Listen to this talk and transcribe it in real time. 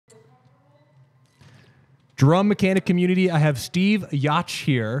drum mechanic community. I have Steve Jocz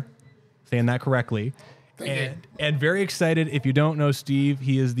here, saying that correctly. And very excited. If you don't know Steve,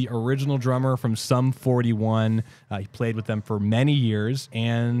 he is the original drummer from Sum 41. He played with them for many years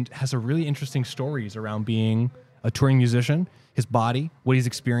and has a really interesting stories around being a touring musician, his body, what he's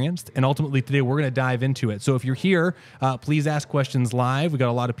experienced, and ultimately today we're going to dive into it. So if you're here, please ask questions live. We got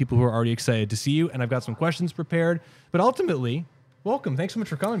a lot of people who are already excited to see you, and I've got some questions prepared. But ultimately, welcome. Thanks so much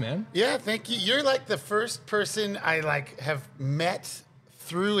for coming, man. Yeah, thank you. You're like the first person I have met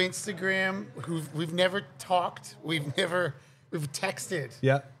through Instagram. We've never talked. We've texted.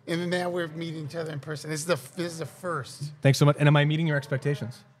 Yeah. And now we're meeting each other in person. This is the first. Thanks so much. And am I meeting your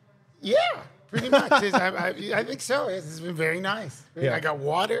expectations? Yeah. Pretty much. I think so. It's been very nice. Yeah. I got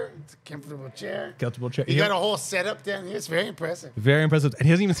water. It's a comfortable chair. Comfortable chair. You got a whole setup down here. It's very impressive. Very impressive. And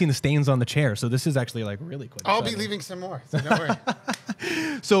he hasn't even seen the stains on the chair. So this is actually like really quick. I'll be leaving some more. So don't worry.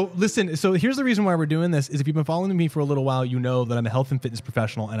 So listen, so here's the reason why we're doing this is if you've been following me for a little while, you know that I'm a health and fitness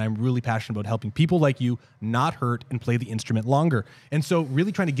professional and I'm really passionate about helping people like you not hurt and play the instrument longer. And so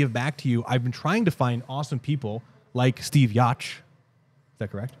really trying to give back to you, I've been trying to find awesome people like Steve Jocz. Is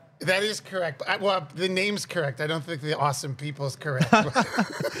that correct? That is correct. Well, the name's correct. I don't think the awesome people is correct. But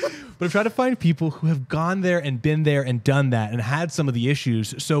I'm trying to find people who have gone there and been there and done that and had some of the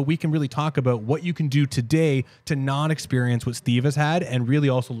issues so we can really talk about what you can do today to not experience what Steve has had and really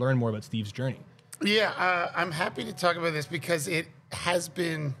also learn more about Steve's journey. Yeah, I'm happy to talk about this because it has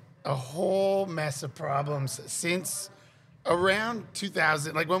been a whole mess of problems since around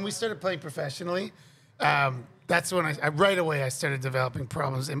 2000. Like when we started playing professionally, that's when I right away I started developing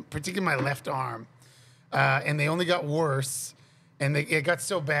problems, and particularly my left arm, and they only got worse, and it got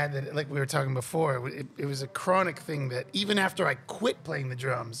so bad that, like we were talking before, it was a chronic thing that even after I quit playing the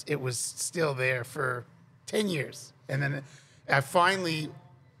drums, it was still there for 10 years, and then I finally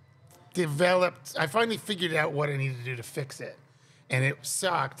figured out what I needed to do to fix it, and it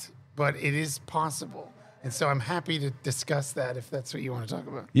sucked, but it is possible. And so I'm happy to discuss that if that's what you want to talk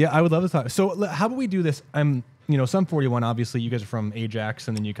about. Yeah, I would love to talk. So how about we do this? Sum 41, obviously, you guys are from Ajax,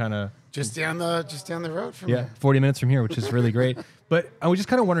 and then you kind of... Just down the road from here. 40 minutes from here, which is really great. But I was just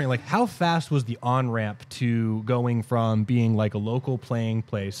kind of wondering, like, how fast was the on-ramp to going from being like a local playing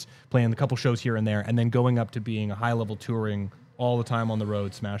place, playing a couple shows here and there, and then going up to being a high-level touring all the time on the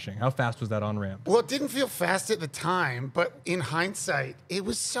road, smashing? How fast was that on-ramp? Well, it didn't feel fast at the time, but in hindsight, it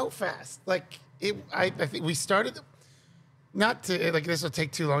was so fast. Like... I think we started, not to, like, this will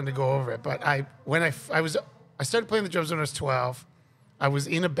take too long to go over it, but I started playing the drums when I was 12. I was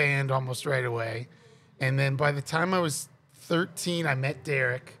in a band almost right away. And then by the time I was 13, I met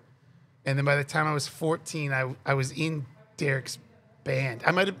Derek. And then by the time I was 14, I was in Derek's band.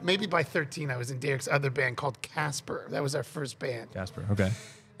 Maybe by 13, I was in Derek's other band called Casper. That was our first band. Casper, okay.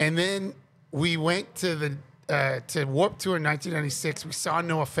 And then we went to Warped Tour in 1996. We saw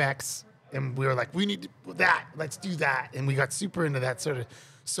No Effects. And we were like, we need that. Let's do that. And we got super into that sort of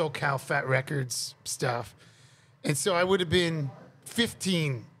SoCal Fat Records stuff. And so I would have been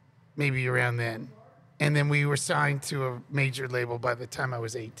 15, maybe around then. And then we were signed to a major label by the time I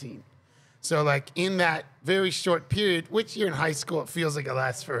was 18. So like in that very short period, which you're in high school, it feels like it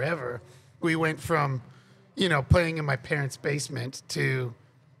lasts forever. We went from, playing in my parents' basement to,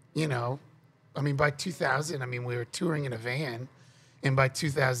 by 2000, we were touring in a van. And by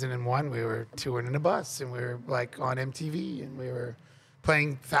 2001, we were touring in a bus, and we were like on MTV, and we were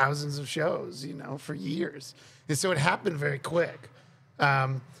playing thousands of shows, for years. And so it happened very quick.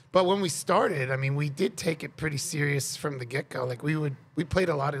 But when we started, we did take it pretty serious from the get-go. Like we played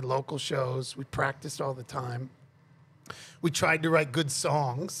a lot of local shows. We practiced all the time. We tried to write good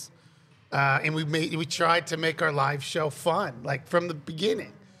songs, and we tried to make our live show fun, like from the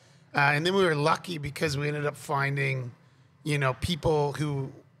beginning. And then we were lucky because we ended up finding people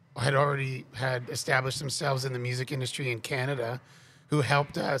who had already established themselves in the music industry in Canada who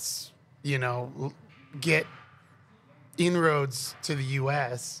helped us, get inroads to the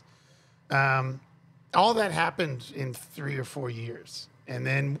U.S. All that happened in 3 or 4 years. And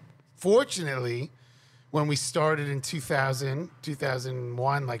then, fortunately, when we started in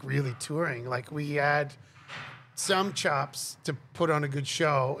 2001, like really touring, like we had some chops to put on a good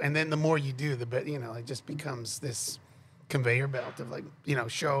show. And then the more you do, the better, it just becomes this conveyor belt of like,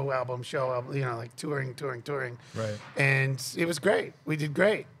 show album, like touring. Right. And it was great. We did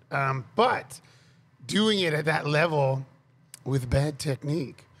great. But doing it at that level with bad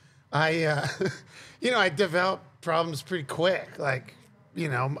technique, I developed problems pretty quick. Like,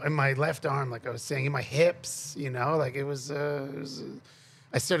 in my left arm, like I was saying, in my hips, like it was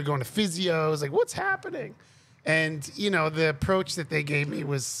I started going to physio. I was like, what's happening? And, you know, the approach that they gave me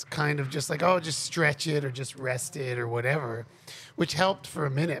was kind of just like, oh, just stretch it or just rest it or whatever, which helped for a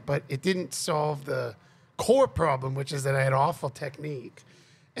minute, but it didn't solve the core problem, which is that I had awful technique.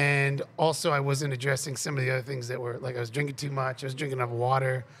 And also I wasn't addressing some of the other things that were like I was drinking too much. I was drinking enough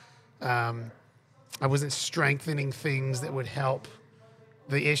water. I wasn't strengthening things that would help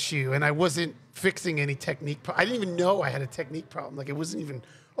the issue. And I wasn't fixing any technique. I didn't even know I had a technique problem. Like I wasn't even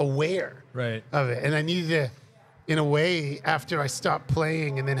aware of it. And I needed to, in a way, after I stopped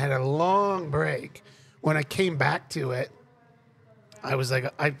playing and then had a long break, when I came back to it, I was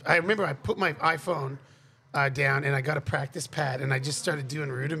like, I remember I put my iPhone down and I got a practice pad and I just started doing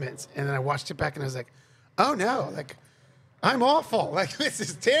rudiments. And then I watched it back and I was like, oh no, like I'm awful. Like this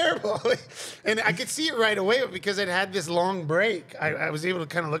is terrible. And I could see it right away, but because I'd had this long break, I was able to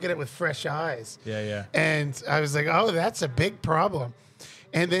kind of look at it with fresh eyes. Yeah. And I was like, oh, that's a big problem.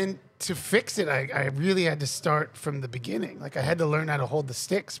 And then to fix it, I really had to start from the beginning. Like I had to learn how to hold the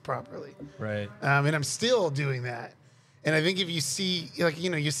sticks properly. Right. And I'm still doing that. And I think if you see, like, you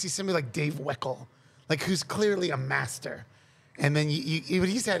know, you see somebody like Dave Weckl, like who's clearly a master. And then but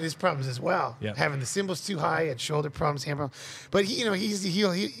he's had his problems as well. Yep. Having the cymbals too high, had shoulder problems, hand problems. But he, you know,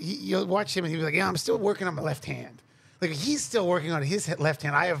 you'll watch him and he'll be like, yeah, I'm still working on my left hand. Like he's still working on his left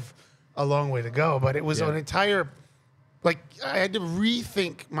hand. I have a long way to go, but it was an entire, like I had to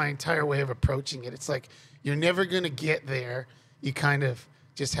rethink my entire way of approaching it. It's like, you're never going to get there. You kind of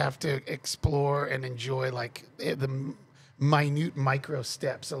just have to explore and enjoy like the minute micro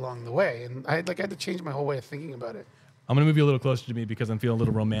steps along the way. And I had to change my whole way of thinking about it. I'm going to move you a little closer to me because I'm feeling a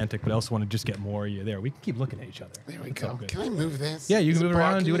little romantic, but I also want to just get more of you there. We can keep looking at each other. There we go. Can I move this? Yeah, you can move it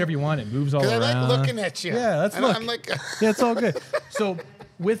around and do whatever you want. It moves all around. I like looking at you. Yeah, let's look. I'm like, yeah, it's all good. So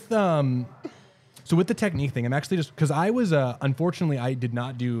with the technique thing, I'm actually just, because I was, unfortunately, I did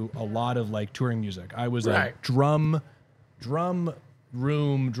not do a lot of like touring music. I was a drum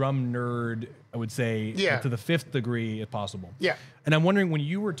nerd, I would say, to the 5th degree if possible. Yeah. And I'm wondering, when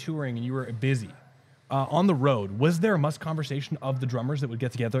you were touring and you were busy, on the road, was there a must conversation of the drummers that would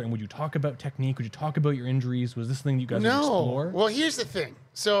get together, and would you talk about technique? Would you talk about your injuries? Was this a thing you guys would explore? Well, here's the thing.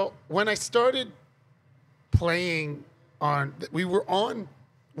 So when I started playing we were on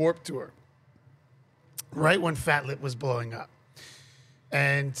Warped Tour, right when Fat Lip was blowing up.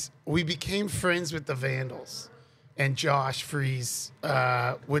 And we became friends with the Vandals. And Josh Freeze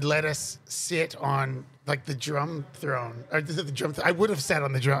would let us sit on like the drum throne, or the drum. I would have sat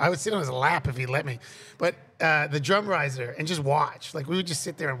on the drum. I would sit on his lap if he let me, but the drum riser and just watch. Like we would just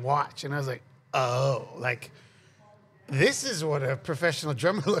sit there and watch. And I was like, oh, like this is what a professional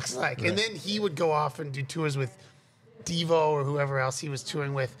drummer looks like. Right. And then he would go off and do tours with Devo or whoever else he was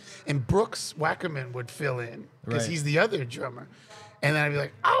touring with, and Brooks Wackerman would fill in because he's the other drummer. And then I'd be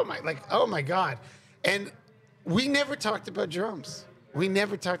like, oh my God. And we never talked about drums. We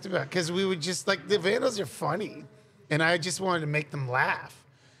never talked about, because we would just, like, the Vandals are funny, and I just wanted to make them laugh.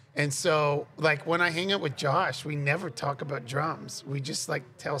 And so, like, when I hang out with Josh, we never talk about drums. We just, like,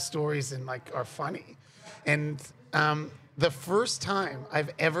 tell stories and, like, are funny. And the first time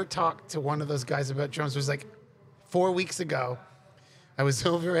I've ever talked to one of those guys about drums was, like, 4 weeks ago. I was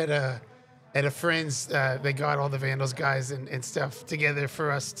over at a friend's. They got all the Vandals guys and stuff together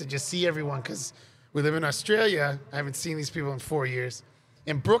for us to just see everyone, because we live in Australia. I haven't seen these people in 4 years.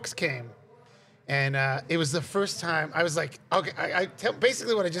 And Brooks came. And it was the first time I was like, okay, I tell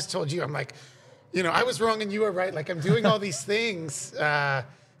basically what I just told you. I'm like, you know, I was wrong and you were right. Like, I'm doing all these things,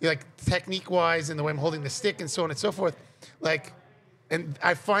 like technique-wise and the way I'm holding the stick and so on and so forth. Like, and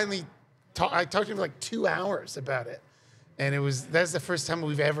I finally I talked to him for like 2 hours about it. And that's the first time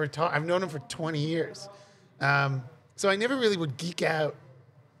we've ever talked. I've known him for 20 years. So I never really would geek out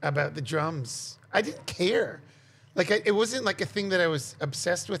about the drums. I didn't care. Like, it wasn't like a thing that I was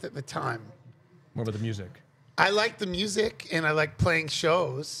obsessed with at the time. More about the music. I liked the music, and I liked playing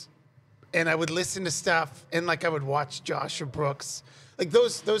shows, and I would listen to stuff, and like I would watch Josh or Brooks. Like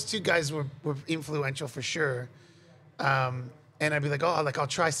those two guys were influential for sure. And I'd be like, oh, like I'll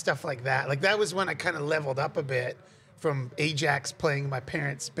try stuff like that. Like that was when I kind of leveled up a bit from Ajax playing in my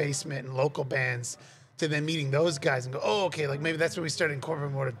parents' basement and local bands to then meeting those guys and go, oh, okay, like maybe that's when we started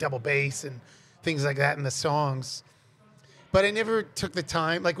incorporating more of double bass and things like that in the songs. But I never took the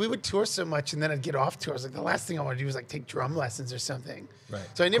time. Like, we would tour so much, and then I'd get off tour. I was like, the last thing I want to do is like take drum lessons or something. Right.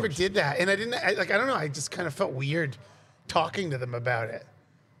 So I never did that, and I don't know. I just kind of felt weird talking to them about it.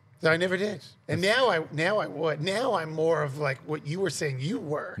 So I never did. And now I would. Now I'm more of like what you were saying you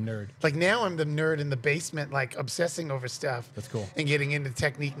were. Nerd. Like now I'm the nerd in the basement, like obsessing over stuff. That's cool. And getting into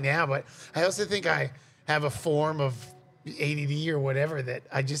technique now. But I also think I have a form of ADD or whatever that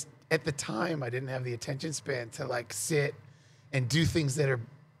I just, at the time, I didn't have the attention span to like sit and do things that are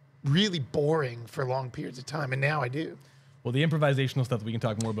really boring for long periods of time. And now I do. Well, the improvisational stuff that we can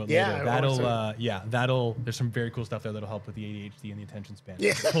talk more about later. There's some very cool stuff there that'll help with the ADHD and the attention span.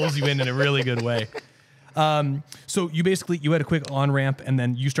 Yeah. It pulls you in a really good way. So you had a quick on ramp, and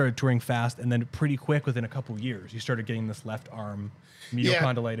then you started touring fast, and then pretty quick, within a couple years, you started getting this left arm medial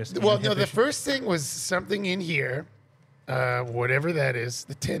condylitis. Well, no, the first thing was something in here, whatever that is,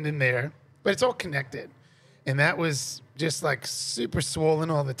 the tendon there, but it's all connected, and that was just like super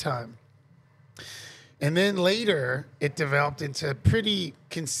swollen all the time. And then later, it developed into pretty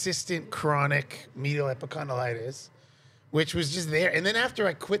consistent chronic medial epicondylitis, which was just there. And then after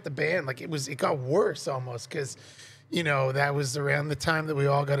I quit the band, like it got worse almost because, you know, that was around the time that we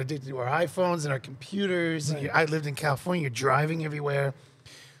all got addicted to our iPhones and our computers. Right. And I lived in California, you're driving everywhere.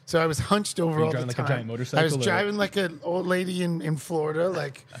 So I was hunched over all the time. Like a giant motorcycle? I was driving like an old lady in Florida.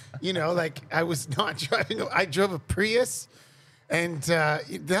 Like, you know, like I was not driving. I drove a Prius and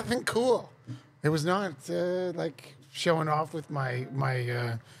nothing cool. It was not like showing off with my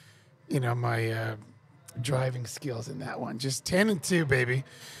driving skills in that one. Just 10 and 2, baby.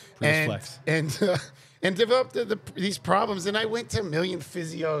 And developed these problems. And I went to a million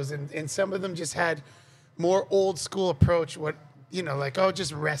physios, and some of them just had more old school approach. What, you know, like, oh,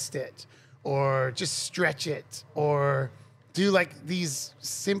 just rest it, or just stretch it, or do like these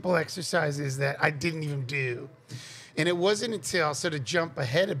simple exercises that I didn't even do. And it wasn't until, so to jump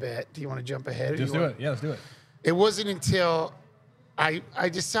ahead a bit, do you want to jump ahead? Just do it. Yeah, let's do it. It wasn't until I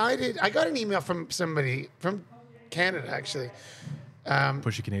decided, I got an email from somebody from Canada, actually.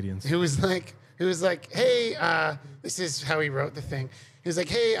 Pushy Canadians. Who was like, hey, this is how he wrote the thing. He was like,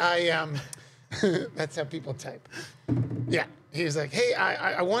 hey, that's how people type. Yeah. He was like, hey,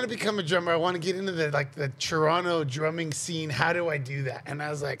 I want to become a drummer. I want to get into the Toronto drumming scene. How do I do that? And I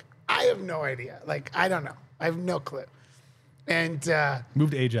was like, I have no idea. Like, I don't know. I have no clue. And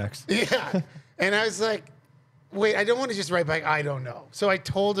moved to Ajax. Yeah. And I was like, wait, I don't want to just write back, I don't know. So I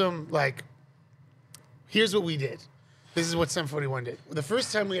told him, like, here's what we did. This is what Sum 41 did. The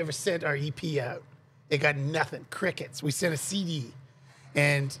first time we ever sent our EP out, it got nothing, crickets. We sent a CD,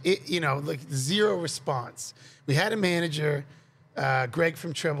 and it, you know, like zero response. We had a manager, Greg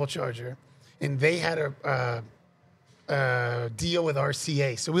from Treble Charger, and they had a deal with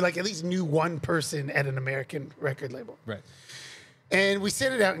RCA. So we like at least knew one person at an American record label. Right. And we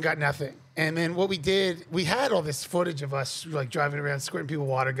sent it out and got nothing. And then what we did, we had all this footage of us like driving around, squirting people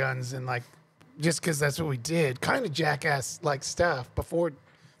water guns, and like, just because that's what we did, kind of Jackass-like stuff before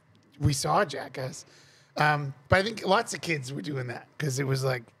we saw Jackass. But I think lots of kids were doing that because it was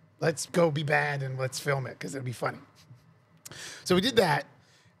like, let's go be bad and let's film it because it'll be funny. So we did that.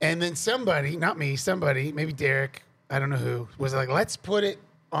 And then somebody, not me, somebody, maybe Derek, I don't know who, was like, let's put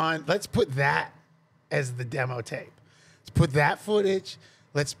that as the demo tape. Let's put that footage,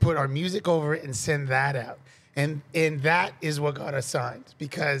 let's put our music over it and send that out. And that is what got us signed,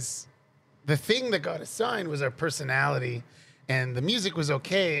 because the thing that got us signed was our personality, and the music was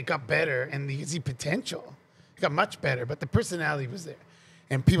okay. It got better, and you could see potential. It got much better, but the personality was there.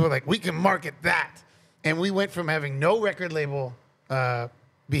 And people were like, we can market that. And we went from having no record label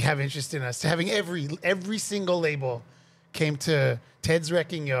have interest in us to having every single label came to Ted's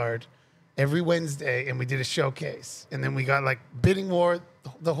Wrecking Yard every Wednesday, and we did a showcase. And then we got like bidding war,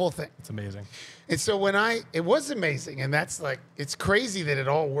 the whole thing. It's amazing. And so it was amazing. And that's like, it's crazy that it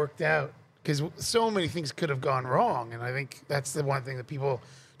all worked out, because so many things could have gone wrong. And I think that's the one thing that people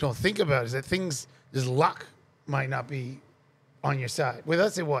don't think about, is that just luck might not be on your side. With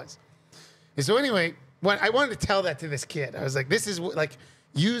us, it was. And so anyway, when I wanted to tell that to this kid, I was like, this is like,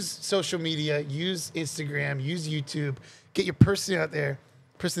 use social media, use Instagram, use YouTube, get your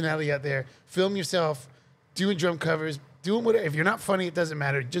personality out there, film yourself, doing drum covers, doing whatever. If you're not funny, it doesn't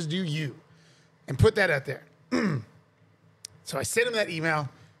matter. Just do you, and put that out there. So I sent him that email,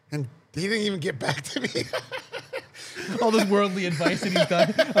 and he didn't even get back to me. All this worldly advice that he's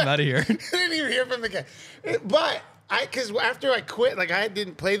done. I'm out of here. I didn't even hear from the guy. But because after I quit, like, I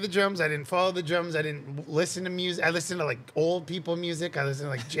didn't play the drums, I didn't follow the drums, I didn't listen to music. I listened to like old people music. I listened to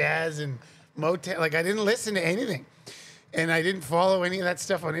like jazz and Motown. Like, I didn't listen to anything. And I didn't follow any of that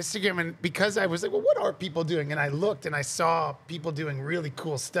stuff on Instagram. And because I was like, well, what are people doing? And I looked and I saw people doing really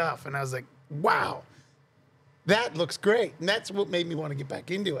cool stuff. And I was like, wow, that looks great. And that's what made me want to get back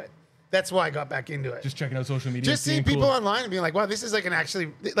into it. That's why I got back into it. Just checking out social media. Just seeing people online and being like, wow, this is like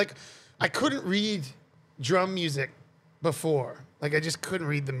like, I couldn't read drum music before. Like, I just couldn't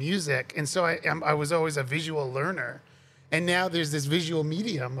read the music. And so I was always a visual learner. And now there's this visual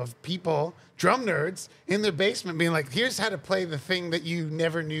medium of people, drum nerds, in their basement being like, here's how to play the thing that you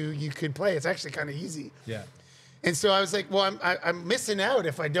never knew you could play. It's actually kind of easy. Yeah. And so I was like, well, I'm missing out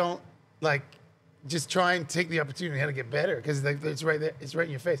if I don't like just try and take the opportunity how to get better, because like, it's right there, it's right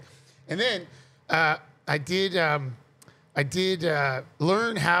in your face. And then I did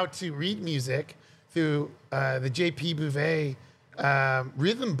learn how to read music through the JP Bouvet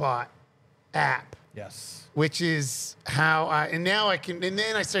Rhythm Bot app. Yes. Which is how and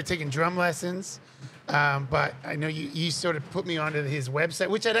then I started taking drum lessons. But I know you sort of put me onto his website,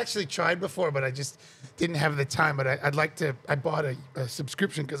 which I'd actually tried before, but I just didn't have the time. But I bought a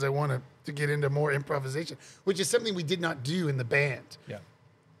subscription because I wanted to get into more improvisation, which is something we did not do in the band. Yeah.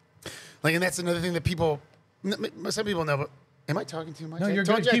 Like, and that's another thing that some people know, but am I talking too much? No, you're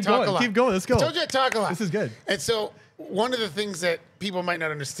good. Keep going. Keep going. Let's go. I told you I talk a lot. This is good. And so one of the things that people might not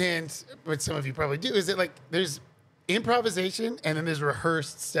understand, but some of you probably do, is that like there's improvisation and then there's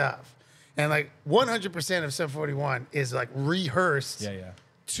rehearsed stuff. And like 100% of Sum 41 is like rehearsed. Yeah, yeah.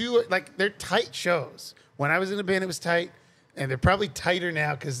 To like, they're tight shows. When I was in the band, it was tight, and they're probably tighter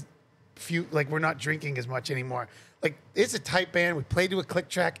now because we're not drinking as much anymore. Like, it's a tight band. We played to a click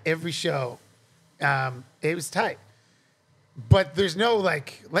track every show. It was tight. But there's no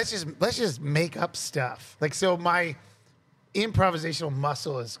like, let's just make up stuff. Like, so my improvisational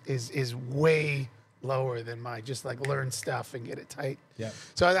muscle is way lower than my just like learn stuff and get it tight. Yeah.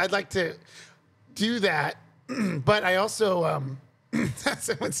 So I'd like to do that, but I also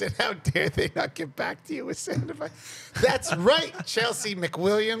someone said, "How dare they not get back to you with Sandify?" That's right, Chelsea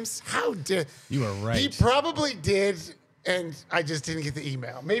McWilliams. How dare you are right? He probably did, and I just didn't get the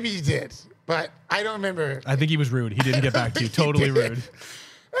email. Maybe he did, but I don't remember. I think he was rude. He didn't get back to you. Totally rude.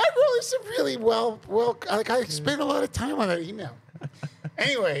 I really some really well. Like, I spent a lot of time on that email.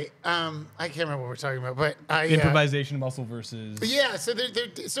 Anyway, I can't remember what we're talking about, but improvisation muscle versus yeah.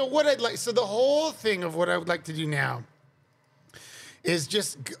 So what I'd like. So the whole thing of what I would like to do now is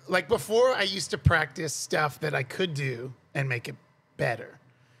just like, before I used to practice stuff that I could do and make it better,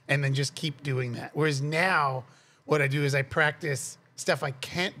 and then just keep doing that. Whereas now, what I do is I practice stuff I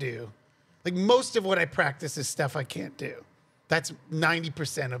can't do. Like, most of what I practice is stuff I can't do. That's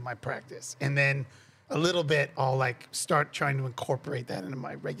 90% of my practice, and then a little bit, I'll like start trying to incorporate that into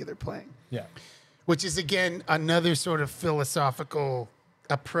my regular playing. Yeah. Which is, again, another sort of philosophical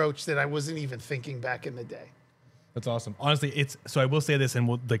approach that I wasn't even thinking back in the day. That's awesome. Honestly, so I will say this, and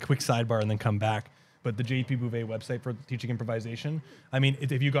we'll the quick sidebar and then come back. But the JP Bouvet website for teaching improvisation, I mean,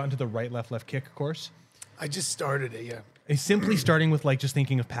 if you got into the right, left kick course, I just started it, yeah. It's simply starting with like just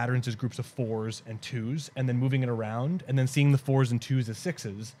thinking of patterns as groups of 4s and 2s, and then moving it around, and then seeing the 4s and 2s as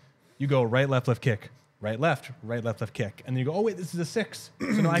 6s. You go right, left kick, right, left kick. And then you go, oh, wait, this is a 6. So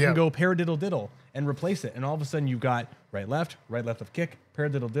now I can go paradiddle diddle and replace it. And all of a sudden you've got right, left kick,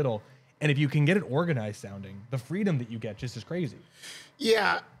 paradiddle diddle. And if you can get it organized sounding, the freedom that you get just is crazy.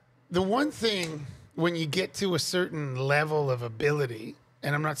 Yeah. The one thing, when you get to a certain level of ability,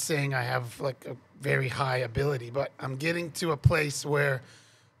 and I'm not saying I have like a very high ability, but I'm getting to a place where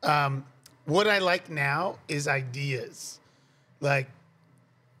what I like now is ideas. Like,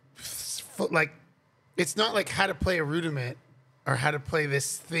 it's not like how to play a rudiment or how to play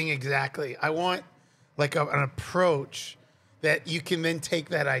this thing exactly. I want like an approach that you can then take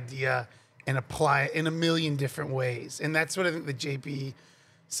that idea and apply it in a million different ways. And that's what I think the JP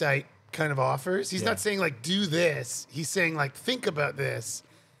site kind of offers. He's not saying like, do this. He's saying like, think about this.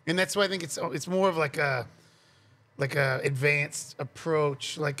 And that's why I think it's more of like a advanced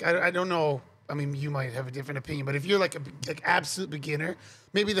approach. Like, I don't know. I mean, you might have a different opinion, but if you're like absolute beginner,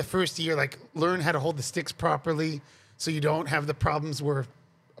 maybe the first year, like, learn how to hold the sticks properly so you don't have the problems we're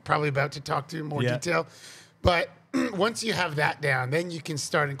probably about to talk to in more detail. But once you have that down, then you can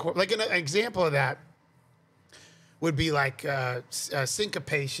start incorporating. Like, an example of that would be like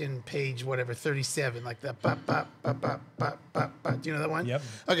syncopation page, whatever, 37, like that. Do you know that one? Yep.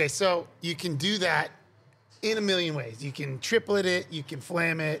 Okay, so you can do that in a million ways. You can triplet it, you can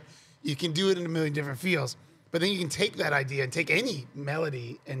flam it, you can do it in a million different feels. But then you can take that idea and take any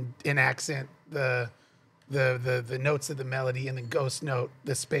melody and accent the notes of the melody and then ghost note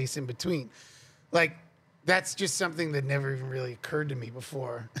the space in between. Like, that's just something that never even really occurred to me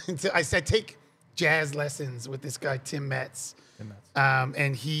before. Until I take jazz lessons with this guy, Tim Metz.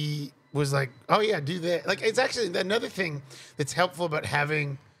 And he was like, oh yeah, do that. Like, it's actually another thing that's helpful about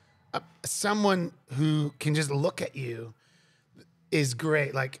having someone who can just look at you is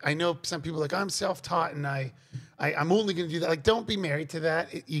great. Like, I know some people are like, I'm self-taught and I'm only going to do that. Like, don't be married to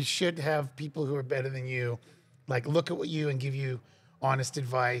that. You should have people who are better than you, like, look at what you and give you honest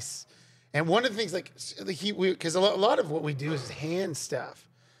advice. And one of the things, like because a lot of what we do is hand stuff,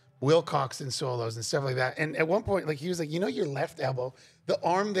 Wilcoxon solos and stuff like that. And at one point, like he was like, your left elbow, the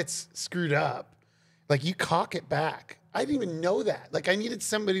arm that's screwed up, like you cock it back. I didn't even know that. Like I needed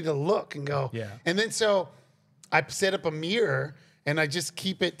somebody to look and go. Yeah. And then so I set up a mirror and I just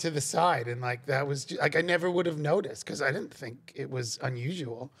keep it to the side. And like that was just, like I never would have noticed because I didn't think it was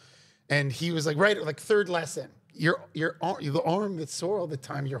unusual. And he was like, right, like third lesson. The arm that's sore all the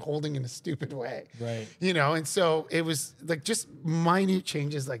time, you're holding in a stupid way. Right. And so it was like just minute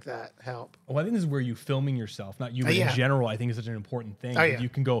changes like that help. Well, I think this is where you filming yourself, not you, but in general, I think is such an important thing. You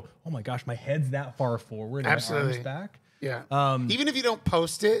can go, oh my gosh, my head's that far forward and my arm's back. Yeah. Even if you don't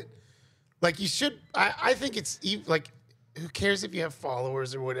post it, like you should, I think it's like, who cares if you have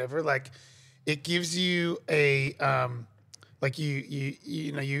followers or whatever? Like it gives you a, like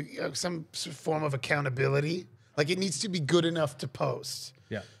some form of accountability. Like it needs to be good enough to post.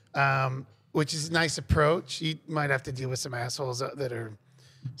 Yeah. Which is a nice approach. You might have to deal with some assholes that are,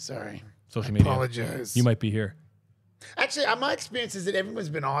 sorry. Social media. Apologize. You might be here. Actually, my experience is that everyone's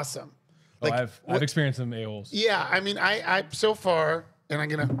been awesome. Like, I've experienced some a-holes. Yeah, I mean, I so far, and I'm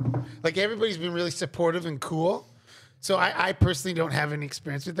gonna, like everybody's been really supportive and cool. So I personally don't have any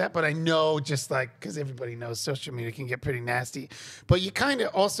experience with that, but I know just like, because everybody knows social media can get pretty nasty. But you kind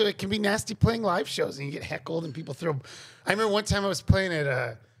of also, it can be nasty playing live shows and you get heckled and people throw. I remember one time I was playing at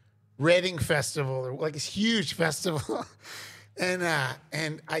a Reading festival or like this huge festival. and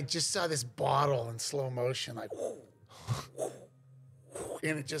I just saw this bottle in slow motion, like,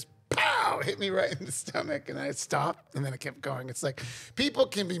 and it just pow, hit me right in the stomach. And I stopped and then I kept going. It's like, people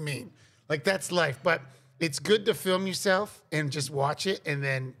can be mean. Like that's life. But it's good to film yourself and just watch it. And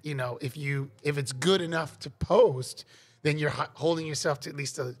then, if it's good enough to post, then you're holding yourself to at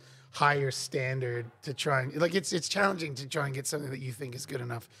least a higher standard to try and like, it's challenging to try and get something that you think is good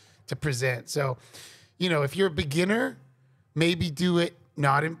enough to present. So, if you're a beginner, maybe do it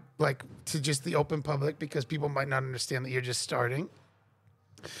not in like to just the open public because people might not understand that you're just starting.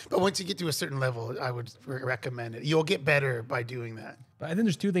 But once you get to a certain level, I would recommend it. You'll get better by doing that. But I think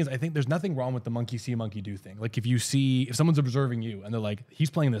there's two things. I think there's nothing wrong with the monkey see, monkey do thing. Like if someone's observing you and they're like,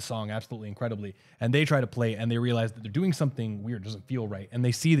 he's playing this song absolutely incredibly, and they try to play and they realize that they're doing something weird, doesn't feel right, and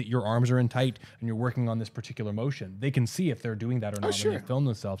they see that your arms are in tight and you're working on this particular motion, they can see if they're doing that or not when they film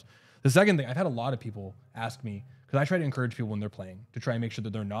themselves. The second thing, I've had a lot of people ask me, because I try to encourage people when they're playing to try and make sure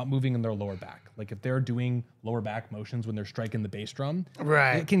that they're not moving in their lower back. Like if they're doing lower back motions when they're striking the bass drum,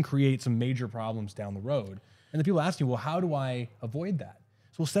 it can create some major problems down the road. And the people ask me, well, how do I avoid that?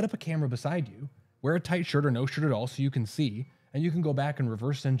 So we'll set up a camera beside you, wear a tight shirt or no shirt at all so you can see, and you can go back and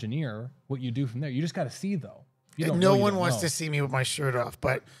reverse engineer what you do from there. You just got to see though. No one wants to see me with my shirt off,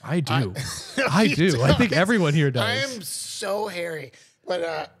 but I do. I do. I think everyone here does. I am so hairy.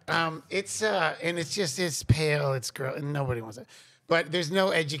 But it's pale, it's gross, and nobody wants it. But there's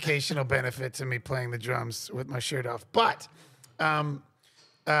no educational benefit to me playing the drums with my shirt off. But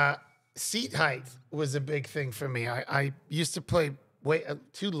seat height was a big thing for me. I used to play way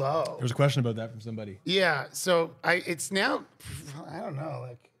too low. There was a question about that from somebody. Yeah, so it's now, I don't know,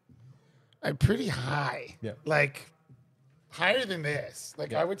 like I'm pretty high. Yeah. Like higher than this.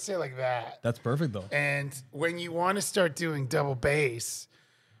 Like I would say like that. That's perfect though. And when you want to start doing double bass,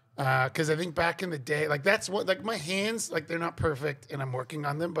 because I think back in the day, like that's what, like my hands, like they're not perfect and I'm working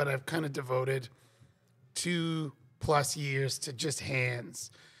on them, but I've kind of devoted 2+ years to just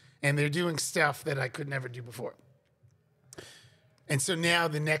hands. And they're doing stuff that I could never do before. And so now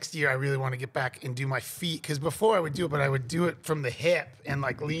the next year I really want to get back and do my feet. Because before I would do it, but I would do it from the hip and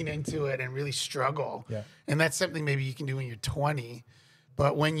like lean into it and really struggle. Yeah. And that's something maybe you can do when you're 20.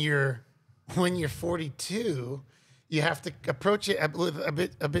 But when you're 42, you have to approach it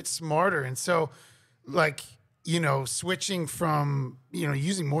a bit smarter. And so like, switching from,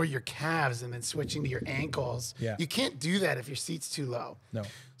 using more of your calves and then switching to your ankles. Yeah. You can't do that if your seat's too low. No.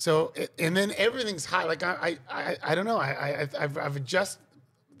 So, and then everything's high. Like I don't know. I've adjusted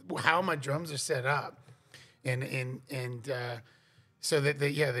how my drums are set up, and so that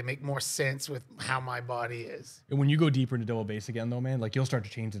they make more sense with how my body is. And when you go deeper into double bass again, though, man, like you'll start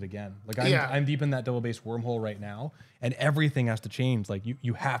to change it again. Like I'm deep in that double bass wormhole right now, and everything has to change. Like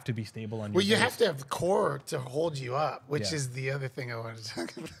you have to be stable on your. Well, you bass. have to have the core to hold you up, which is the other thing I wanted to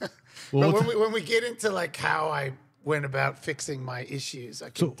talk about. Well, but when we get into like how I went about fixing my issues,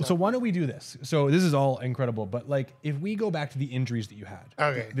 so why don't we do this? So this is all incredible, but like if we go back to the injuries that you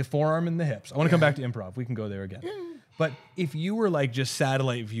had, the forearm and the hips. I want to come back to improv. We can go there again. Yeah. But if you were like just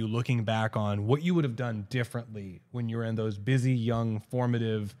satellite view looking back on what you would have done differently when you were in those busy, young,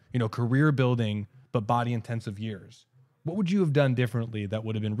 formative, career building, but body intensive years, What would you have done differently that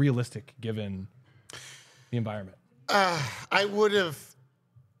would have been realistic given the environment? I would have,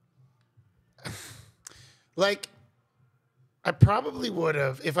 like, I probably would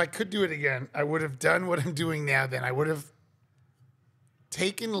have, if I could do it again, I would have done what I'm doing now then. I would have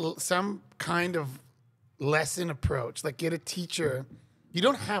taken some kind of lesson approach, like get a teacher. You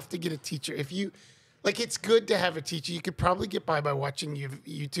don't have to get a teacher. If you, like, it's good to have a teacher. You could probably get by watching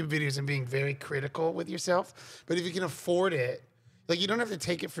YouTube videos and being very critical with yourself. But if you can afford it, like, you don't have to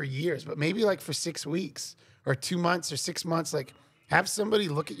take it for years, but maybe like for 6 weeks or 2 months or 6 months, like, have somebody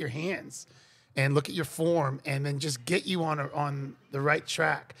look at your hands and look at your form and then just get you on the right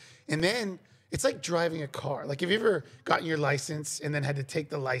track. And then it's like driving a car. Like, have you ever gotten your license and then had to take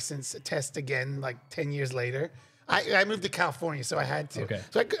the license test again like 10 years later? I moved to California, so I had to. Okay.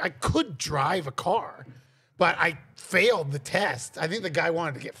 So I could drive a car, but I failed the test. I think the guy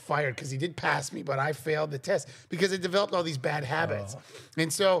wanted to get fired because he did pass me, but I failed the test because I developed all these bad habits.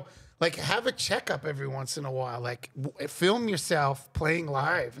 And so, like, have a checkup every once in a while. Like, film yourself playing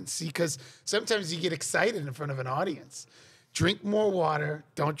live and see, because sometimes you get excited in front of an audience. Drink more water.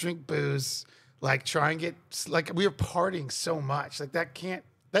 Don't drink booze. Like, try and get, like, we were partying so much. Like,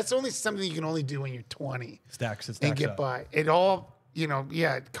 that's only something you can only do when you're 20. Stacks and get up. by. It all,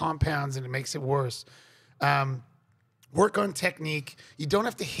 it compounds and it makes it worse. Work on technique. You don't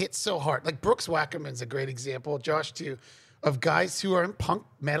have to hit so hard. Like, Brooks Wackerman's a great example, Josh too, of guys who are in punk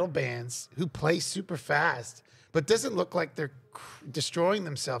metal bands who play super fast, but doesn't look like they're destroying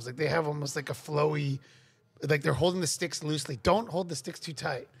themselves. Like, they have almost like a flowy, like they're holding the sticks loosely. Don't hold the sticks too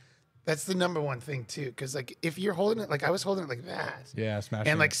tight. That's the number one thing too, because like if you're holding it, like I was holding it like that,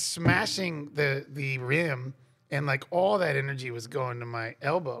 smashing, and like smashing the rim, and like all that energy was going to my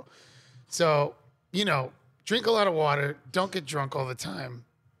elbow. So drink a lot of water. Don't get drunk all the time.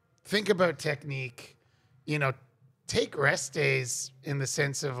 Think about technique. Take rest days in the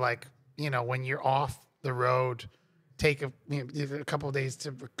sense of like when you're off the road, take a couple of days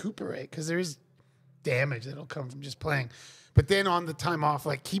to recuperate, because there is damage that'll come from just playing. But then on the time off,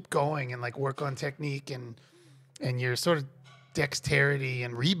 like, keep going and like work on technique and your sort of dexterity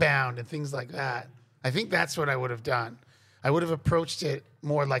and rebound and things like that. I think that's what I would have done. I would have approached it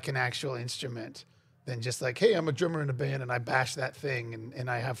more like an actual instrument than just like, hey, I'm a drummer in a band and I bash that thing and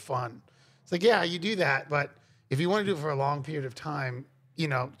I have fun. It's like, yeah, you do that, but if you want to do it for a long period of time,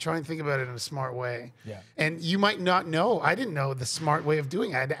 try and think about it in a smart way. Yeah. And you might not know. I didn't know the smart way of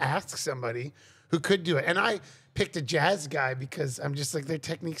doing it. I had to ask somebody who could do it. And I picked a jazz guy because I'm just like, their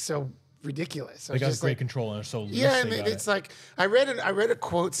technique's so ridiculous. They got great control and they're so loose. Yeah, and it's like, I read a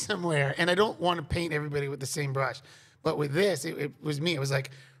quote somewhere, and I don't want to paint everybody with the same brush, but with this, it was me. It was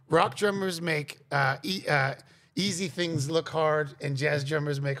like, rock drummers make easy things look hard, and jazz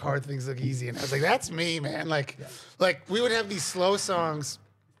drummers make hard things look easy. And I was like, that's me, man. Like we would have these slow songs,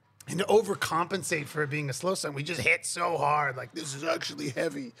 and to overcompensate for it being a slow song, we just hit so hard. Like, this is actually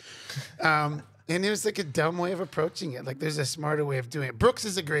heavy. And it was like a dumb way of approaching it. Like, there's a smarter way of doing it. Brooks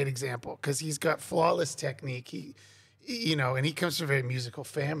is a great example because he's got flawless technique. And he comes from a very musical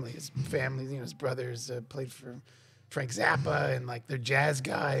family. His family, his brothers played for Frank Zappa, and like they're jazz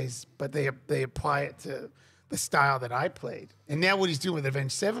guys, but they apply it to the style that I played. And now what he's doing with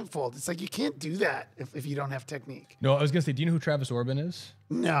Avenged Sevenfold, it's like, you can't do that if you don't have technique. No, I was going to say, do you know who Travis Orban is?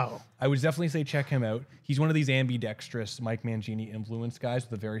 No. I would definitely say check him out. He's one of these ambidextrous Mike Mangini influenced guys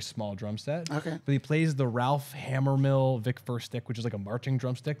with a very small drum set. Okay. But he plays the Ralph Hammermill Vic First stick, which is like a marching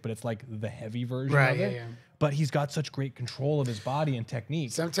drumstick, but it's like the heavy version of it. Yeah. But he's got such great control of his body and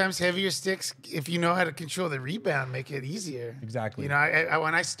technique. Sometimes heavier sticks, if you know how to control the rebound, make it easier. Exactly. I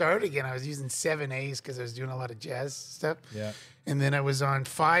when I started again, I was using 7As because I was doing a lot of jazz stuff. Yeah. And then I was on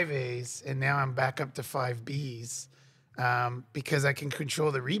 5As, and now I'm back up to 5Bs because I can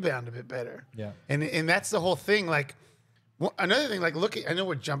control the rebound a bit better. Yeah. And that's the whole thing. Like, another thing, like, look at, I know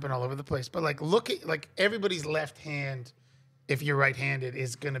we're jumping all over the place, but like, look at, like, everybody's left hand, if you're right-handed,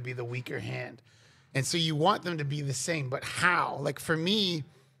 is going to be the weaker hand. And so you want them to be the same, but how? Like, for me,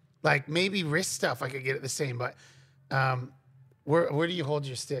 like, maybe wrist stuff I could get it the same, but where do you hold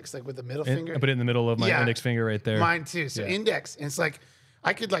your sticks? Like, with the middle finger? I put it in the middle of my index finger right there. Mine too. So index. And it's like,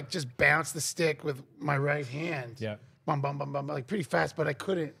 I could like just bounce the stick with my right hand. Yeah. Bum, bum, bum, bum, like pretty fast, but I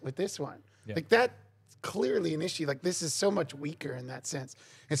couldn't with this one. Yeah. Like, that's clearly an issue. Like, this is so much weaker in that sense.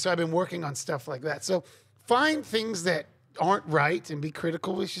 And so I've been working on stuff like that. So find things that aren't right and be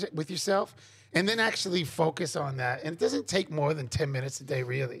critical with yourself, and then actually focus on that. And it doesn't take more than 10 minutes a day,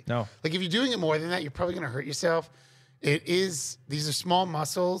 really. No. Like, if you're doing it more than that, you're probably going to hurt yourself. These are small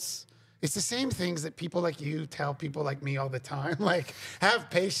muscles. It's the same things that people like you tell people like me all the time. Like, have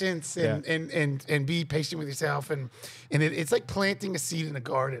patience and be patient with yourself. And it's like planting a seed in a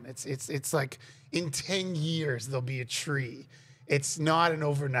garden. It's like in 10 years there'll be a tree. It's not an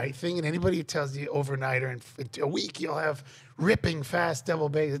overnight thing. And anybody who tells you overnight or in a week you'll have ripping fast double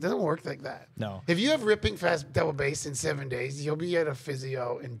bass, it doesn't work like that. No. If you have ripping fast double bass in 7 days, you'll be at a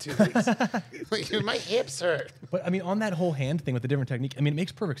physio in 2 weeks. Like, my hips hurt. But I mean, on that whole hand thing with the different technique, I mean, it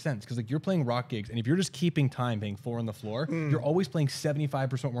makes perfect sense because like you're playing rock gigs, and if you're just keeping time playing 4 on the floor, you're always playing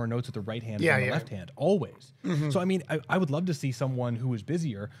 75% more notes with the right hand than the left hand, always. So I mean, I would love to see someone who is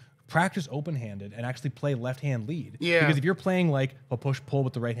busier practice open-handed and actually play left-hand lead. Yeah. Because if you're playing like a push-pull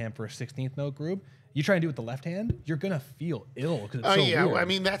with the right hand for a 16th note group, you try and do it with the left hand, you're gonna feel ill because it's so weird. I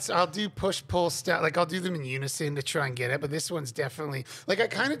mean, I'll do push-pull stuff. Like, I'll do them in unison to try and get it, but this one's definitely, like, I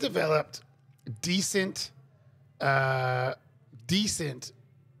kind of developed decent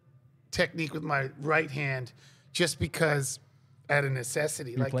technique with my right hand just because out of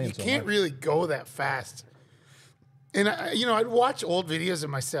necessity. Like, you can't really go that fast. And I'd watch old videos of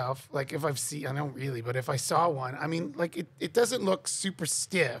myself. Like, if I don't really, but if I saw one, I mean, like, it doesn't look super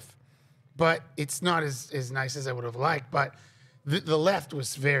stiff, but it's not as nice as I would have liked. But the left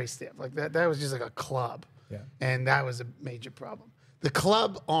was very stiff. Like, that was just like a club. Yeah. And that was a major problem. The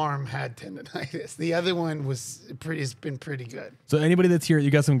club arm had tendonitis. The other one has been pretty good. So anybody that's here,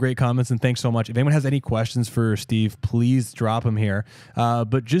 you got some great comments, and thanks so much. If anyone has any questions for Steve, please drop them here.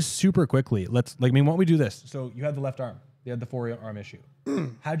 But just super quickly, why don't we do this? So you had the left arm. You had the forearm issue.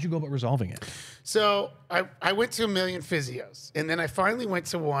 How'd you go about resolving it? So I went to a million physios, and then I finally went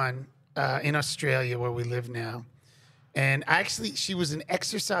to one in Australia where we live now. And actually, she was an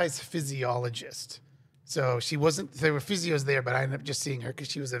exercise physiologist. So there were physios there, but I ended up just seeing her because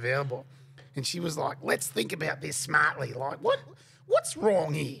she was available. And she was like, let's think about this smartly. Like, what's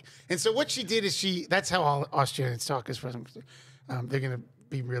wrong here? And so what she did is that's how all Australians talk. They're going to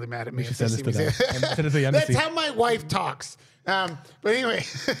be really mad at me. That's how my wife talks. But anyway,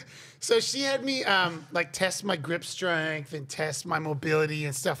 so she had me like test my grip strength and test my mobility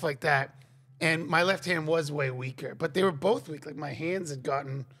and stuff like that. And my left hand was way weaker, but they were both weak. Like, my hands had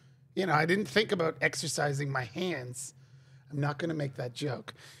gotten... I didn't think about exercising my hands. I'm not going to make that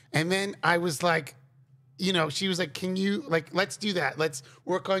joke. And then I was like, she was like, let's do that. Let's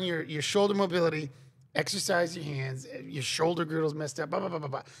work on your shoulder mobility, exercise your hands, your shoulder girdle's messed up, blah, blah, blah, blah,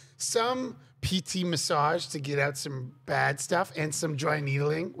 blah. Some PT massage to get out some bad stuff and some dry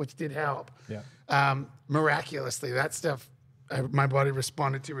needling, which did help. Yeah. Miraculously, that stuff, my body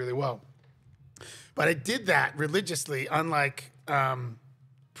responded to really well. But I did that religiously, unlike...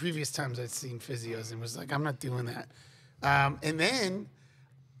 previous times I'd seen physios and was like, I'm not doing that. And then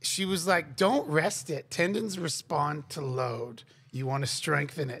she was like, don't rest it. Tendons respond to load. You want to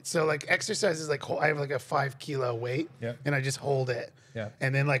strengthen it. So like exercises, like I have like a 5 kilo weight and I just hold it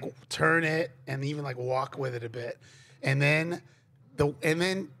and then like turn it and even like walk with it a bit. And then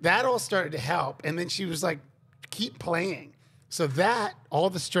that all started to help. And then she was like, keep playing. So that,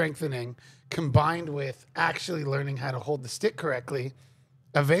 all the strengthening combined with actually learning how to hold the stick correctly,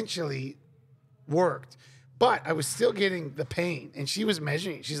 eventually worked, but I was still getting the pain, and she was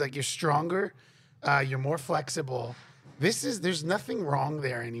measuring it. She's like, you're stronger, you're more flexible. There's nothing wrong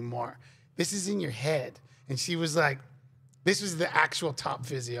there anymore. This is in your head. And she was like, this was the actual top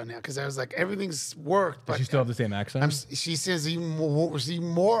physio now, because I was like, everything's worked. But does she still have the same accent? She says even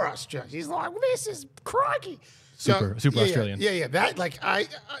more Australian. She's like, this is crikey. Super Australian. Yeah. That, like,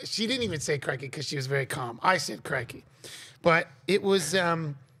 she didn't even say crikey because she was very calm. I said crikey. But it was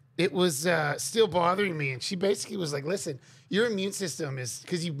still bothering me. And she basically was like, listen, your immune system is,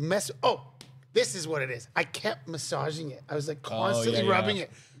 because you this is what it is. I kept massaging it. I was like constantly rubbing it,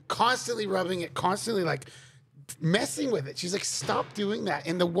 constantly like messing with it. She's like, stop doing that.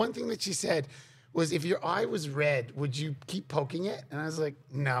 And the one thing that she said was, if your eye was red, would you keep poking it? And I was like,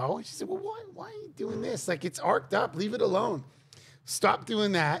 no. And she said, well, why are you doing this? Like, it's arced up. Leave it alone. Stop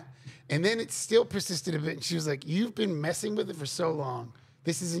doing that. And then it still persisted a bit. And she was like, you've been messing with it for so long.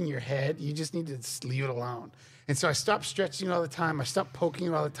 This is in your head. You just need to just leave it alone. And so I stopped stretching it all the time. I stopped poking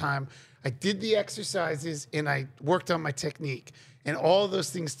it all the time. I did the exercises and I worked on my technique. And all those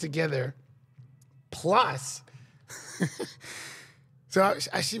things together, plus, so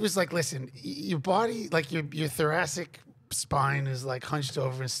she was like, listen, your body, like your thoracic spine is like hunched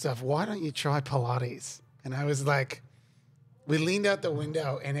over and stuff. Why don't you try Pilates? And I was like, we leaned out the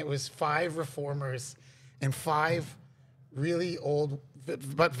window and it was 5 reformers and 5 really old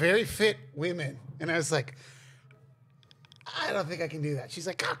but very fit women. And I was like, I don't think I can do that. She's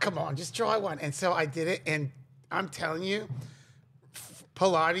like, oh, come on, just try one. And so I did it. And I'm telling you,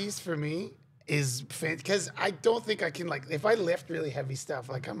 Pilates for me is because I don't think I can, like, if I lift really heavy stuff,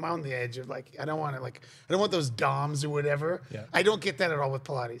 like I'm on the edge of, like, I don't want those DOMs or whatever. Yeah. I don't get that at all with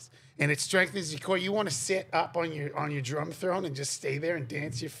Pilates. And it strengthens your core. You want to sit up on your drum throne and just stay there and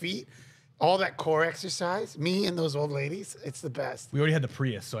dance your feet. All that core exercise, me and those old ladies, it's the best. We already had the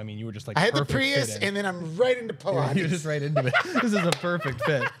Prius, so I mean, you were just like I had the perfect Prius, fit in. and then I'm right into Pilates. You're just right into it. This is a perfect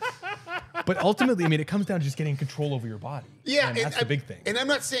fit. But ultimately, I mean, it comes down to just getting control over your body. Yeah, and that's the big thing. And I'm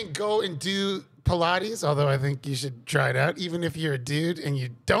not saying go and do Pilates, although I think you should try it out, even if you're a dude and you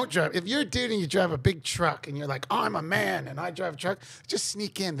don't drive. If you're a dude and you drive a big truck and you're like, oh, I'm a man and I drive a truck, just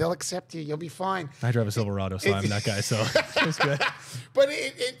sneak in. They'll accept you. You'll be fine. I drive a Silverado, so I'm that guy, so it's good. But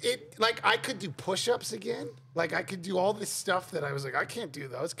it like, I could do push-ups again. Like, I could do all this stuff that I was like, I can't do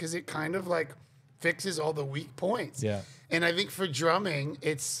those, because it kind of like fixes all the weak points. Yeah. And I think for drumming,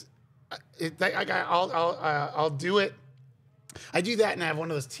 I'll do it. I do that, and I have one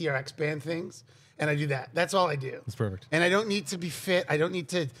of those TRX band things, and I do that. That's all I do. That's perfect. And I don't need to be fit. I don't need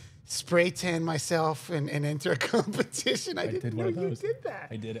to spray tan myself and enter a competition. I didn't know you did that.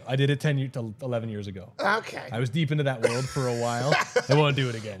 I did it. I did it 10 to 11 years ago. Okay. I was deep into that world for a while. I won't do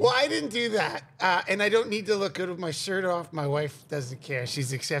it again. Well, I didn't do that. And I don't need to look good with my shirt off. My wife doesn't care.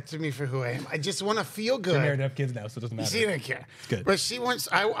 She's accepted me for who I am. I just want to feel good. You're married and have kids now, so it doesn't matter. She didn't care. It's good. But she wants,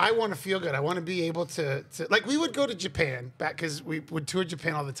 I want to feel good. I want to be able to, like, we would go to Japan back, because we would tour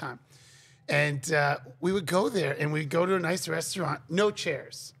Japan all the time. And we would go there, and we'd go to a nice restaurant, no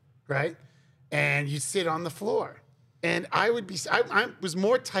chairs, right? And you sit on the floor. And I was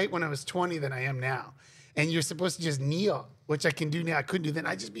more tight when I was 20 than I am now. And you're supposed to just kneel, which I can do now. I couldn't do then.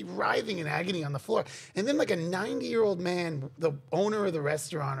 I'd just be writhing in agony on the floor. And then, like, a 90-year-old man, the owner of the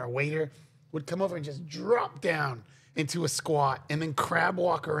restaurant or waiter, would come over and just drop down into a squat and then crab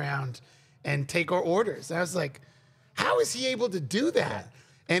walk around and take our orders. And I was like, how is he able to do that?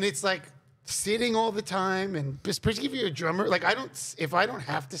 Yeah. And it's like sitting all the time. And especially if you're a drummer, like, if I don't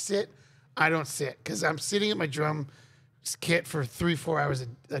have to sit, I don't sit, because I'm sitting at my drum kit for 3-4 hours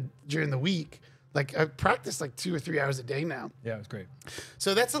during the week. Like, I practice like 2 or 3 hours a day now. Yeah, it was great.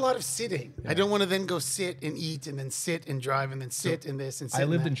 So that's a lot of sitting. Yeah. I don't want to then go sit and eat and then sit and drive and then sit and this and sit. I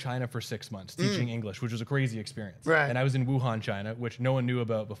lived in China for 6 months teaching English, which was a crazy experience. Right. And I was in Wuhan, China, which no one knew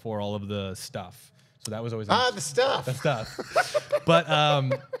about before all of the stuff. So that was always the stuff. The stuff. But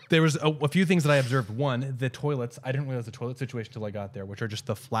there was a few things that I observed. One, the toilets. I didn't realize the toilet situation until I got there, which are just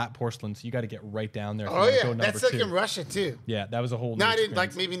the flat porcellin. So you got to get right down there. Oh yeah, that's like in Russia too. Yeah, that was a whole. No, I didn't,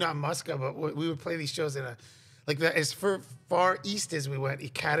 like, maybe not Moscow, but we would play these shows in as far east as we went,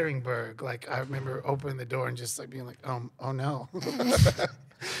 Ekaterinburg. Like, I remember opening the door and just like being like, oh no.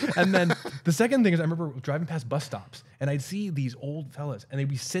 And then the second thing is, I remember driving past bus stops, and I'd see these old fellas, and they'd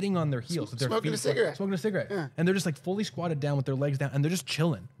be sitting on their heels, with their smoking feet, a cigarette. smoking a cigarette, Yeah. and they're just like fully squatted down with their legs down, and they're just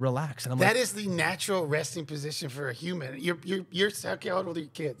chilling, relaxed. And I'm That like, is the natural resting position for a human. How old are your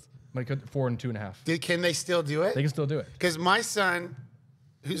kids? like 4 and 2.5. Can they still do it? They can still do it. Because my son,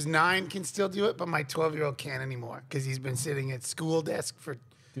 who's 9, can still do it, but my 12-year-old can't anymore, because he's been sitting at school desk for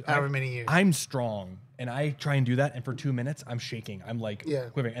however many years. I'm strong, and I try and do that, and for 2 minutes, I'm shaking. I'm like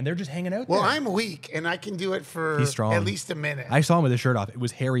quivering, and they're just hanging out Well, there. I'm weak, and I can do it for He's strong. at least a minute. I saw him with his shirt off. It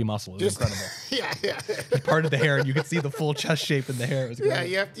was hairy muscle. It was incredible. Yeah. He parted the hair, and you could see the full chest shape in the hair. It was great. Yeah,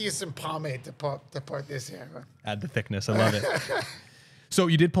 you have to use some pomade to part this hair. Add the thickness. I love it. So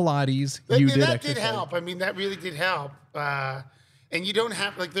you did Pilates. That You did did exercise. help. I mean, that really did help. And you don't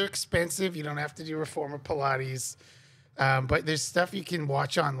have, like, they're expensive. You don't have to do Reformer Pilates. But there's stuff you can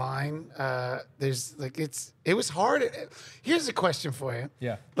watch online. There's like, it was hard. Here's a question for you.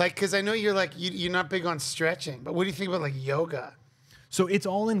 Yeah. Like, because I know you're like, you're not big on stretching, but what do you think about like yoga? So it's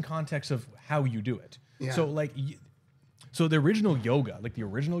all in context of how you do it. Yeah. So like, so the original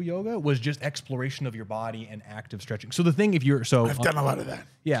yoga was just exploration of your body and active stretching. So the thing, I've done a lot of that.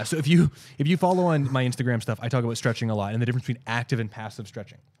 Yeah. So if you follow on my Instagram stuff, I talk about stretching a lot and the difference between active and passive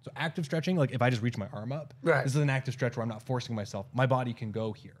stretching. So active stretching, like if I just reach my arm up, right. This is an active stretch where I'm not forcing myself. My body can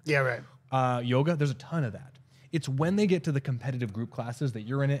go here. Yeah, right. Yoga, there's a ton of that. It's when they get to the competitive group classes that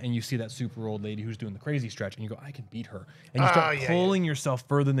you're in it and you see that super old lady who's doing the crazy stretch and you go, I can beat her. And you start pulling yourself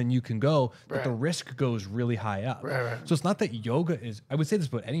further than you can go, but the risk goes really high up. Right. So it's not that yoga is, I would say this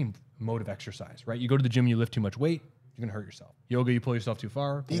about any mode of exercise, right? You go to the gym, you lift too much weight, you're gonna hurt yourself. Yoga, you pull yourself too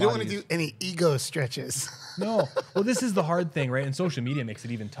far. You don't want to do any ego stretches. No. Well, this is the hard thing, right? And social media makes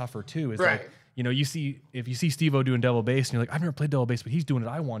it even tougher too. Is like, you know, if you see Stevo doing double bass and you're like, I've never played double bass, but he's doing it,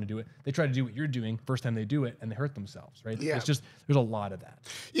 I want to do it. They try to do what you're doing first time they do it and they hurt themselves, right? Yeah. It's just, there's a lot of that.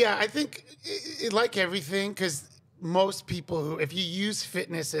 Yeah, I think like everything, because most people who, if you use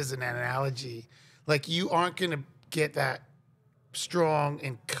fitness as an analogy, like you aren't going to get that strong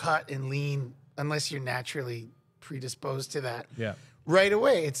and cut and lean unless you're naturally predisposed to that. Yeah. Right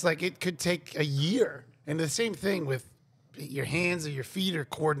away, it's like it could take a year. And the same thing with your hands or your feet or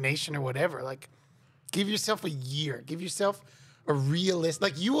coordination or whatever. Like, give yourself a year. Give yourself a realist.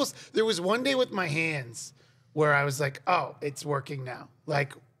 Like, you will. There was one day with my hands where I was like, oh, it's working now.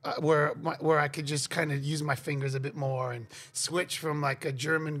 Like, where I could just kind of use my fingers a bit more and switch from like a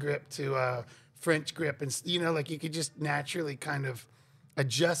German grip to a French grip, and like you could just naturally kind of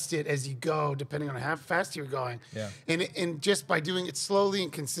adjust it as you go, depending on how fast you're going. Yeah. And just by doing it slowly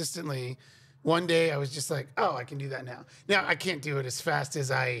and consistently, one day I was just like, oh, I can do that now. Now I can't do it as fast as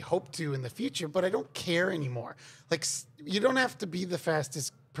I hope to in the future, but I don't care anymore. Like, you don't have to be the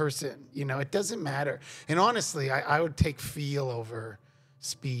fastest person. It doesn't matter. And honestly, I would take feel over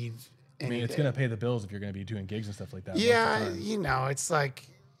speed. I mean, it's going to pay the bills if you're going to be doing gigs and stuff like that. Yeah, it's like,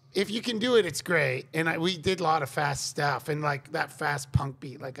 if you can do it, it's great. And we did a lot of fast stuff and like that fast punk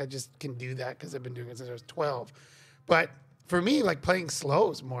beat. Like, I just can do that because I've been doing it since I was 12. But for me, like, playing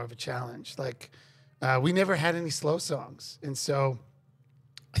slow is more of a challenge. Like, we never had any slow songs. And so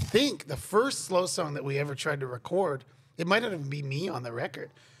I think the first slow song that we ever tried to record, it might not even be me on the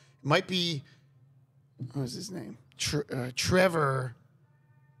record. It might be, what was his name? Trevor.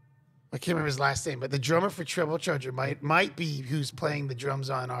 I can't remember his last name, but the drummer for Treble Charger might be who's playing the drums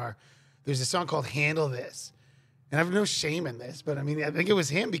on there's a song called Handle This. And I have no shame in this, but I mean, I think it was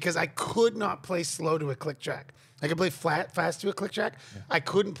him because I could not play slow to a click track. I could play fast to a click track. Yeah. I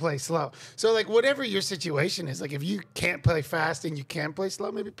couldn't play slow. So like, whatever your situation is, like if you can't play fast and you can play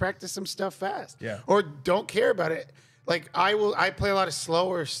slow, maybe practice some stuff fast. Yeah. Or don't care about it. Like I play a lot of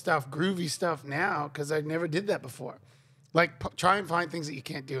slower stuff, groovy stuff now because I never did that before. Like, try and find things that you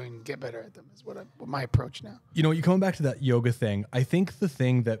can't do and get better at them is what my approach now. You coming back to that yoga thing, I think the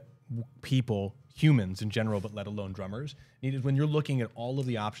thing that people, humans in general, but let alone drummers, need is when you're looking at all of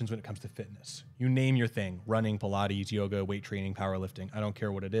the options when it comes to fitness. You name your thing, running, Pilates, yoga, weight training, powerlifting, I don't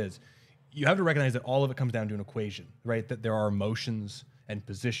care what it is. You have to recognize that all of it comes down to an equation, right? That there are motions and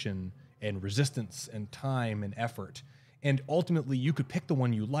position and resistance and time and effort. And ultimately, you could pick the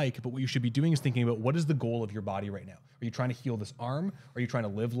one you like, but what you should be doing is thinking about what is the goal of your body right now? Are you trying to heal this arm? Are you trying to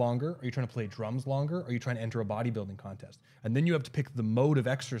live longer? Are you trying to play drums longer? Are you trying to enter a bodybuilding contest? And then you have to pick the mode of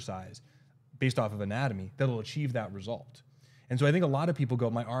exercise based off of anatomy that'll achieve that result. And so I think a lot of people go,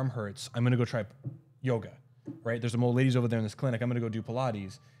 my arm hurts, I'm gonna go try yoga, right? There's some old ladies over there in this clinic, I'm gonna go do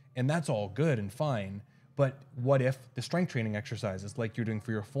Pilates. And that's all good and fine. But what if the strength training exercises like you're doing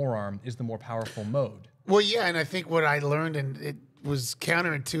for your forearm is the more powerful mode? Well, yeah, and I think what I learned, and it was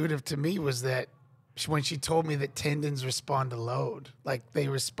counterintuitive to me, was that when she told me that tendons respond to load, like they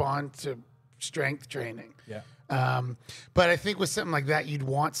respond to strength training. Yeah. But I think with something like that, you'd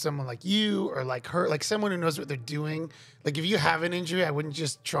want someone like you or like her, like someone who knows what they're doing. Like if you have an injury, I wouldn't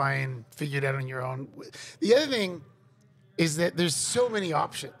just try and figure it out on your own. The other thing is that there's so many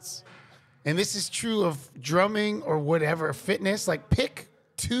options. And this is true of drumming or whatever, fitness. Like pick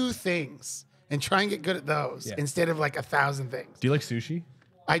 2 things and try and get good at those instead of like 1,000 things. Do you like sushi?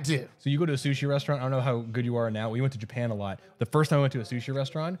 I do. So you go to a sushi restaurant. I don't know how good you are now. We went to Japan a lot. The first time I went to a sushi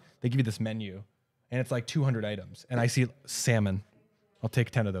restaurant, they give you this menu, and it's like 200 items. And I see salmon. I'll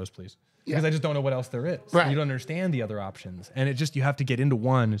take 10 of those, please. Because I just don't know what else there is. Right. You don't understand the other options. And you have to get into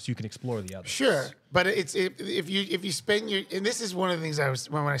one so you can explore the others. Sure. But if you spend and this is one of the things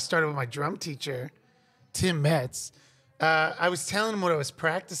when I started with my drum teacher, Tim Metz, I was telling him what I was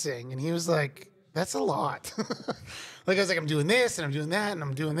practicing, and he was like, that's a lot. Like I was like, I'm doing this and I'm doing that and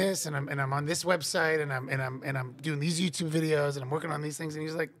I'm doing this and I'm on this website and I'm doing these YouTube videos and I'm working on these things. And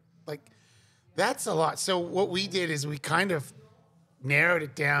he's like, that's a lot. So what we did is we kind of narrowed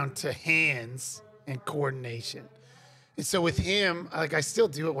it down to hands and coordination. And so with him, like I still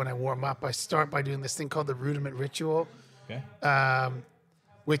do it when I warm up. I start by doing this thing called the rudiment ritual. Okay.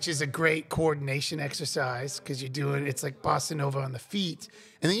 Which is a great coordination exercise because you do it. It's like bossa nova on the feet.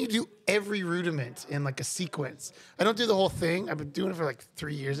 And then you do every rudiment in like a sequence. I don't do the whole thing. I've been doing it for like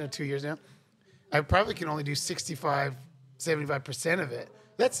 3 years now, 2 years now. I probably can only do 65, 75% of it.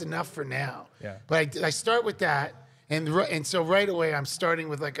 That's enough for now. Yeah. But I start with that. And so right away, I'm starting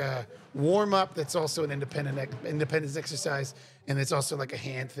with like a warm up that's also an independence exercise. And it's also like a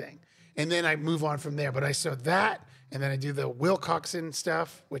hand thing. And then I move on from there. But I start that. And then I do the Wilcoxon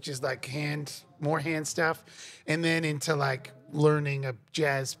stuff, which is like more hand stuff. And then into like learning a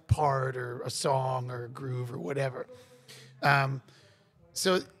jazz part or a song or a groove or whatever.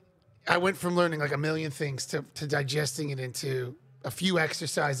 So I went from learning like a million things to digesting it into a few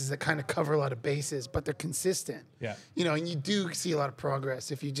exercises that kind of cover a lot of bases, but they're consistent. Yeah. And you do see a lot of progress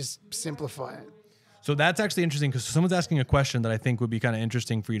if you just simplify it. So that's actually interesting because someone's asking a question that I think would be kind of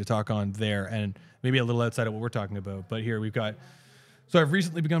interesting for you to talk on there, and maybe a little outside of what we're talking about. But here we've got, so I've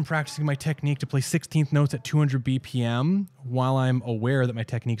recently begun practicing my technique to play 16th notes at 200 BPM. While I'm aware that my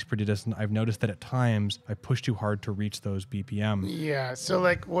technique's pretty distant, I've noticed that at times I push too hard to reach those BPM. Yeah. So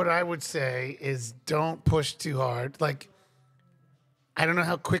like what I would say is don't push too hard. Like, I don't know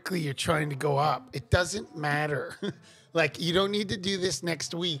how quickly you're trying to go up. It doesn't matter. Like, you don't need to do this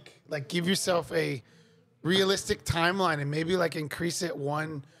next week. Like, give yourself a realistic timeline and maybe like increase it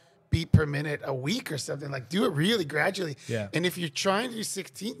 1 beat per minute a week or something. Like, do it really gradually. Yeah. And if you're trying to do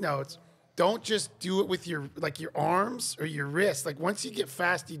 16th notes, don't just do it with your arms or your wrists. Like, once you get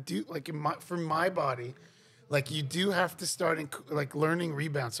fast, you do like for my body, like you do have to start like learning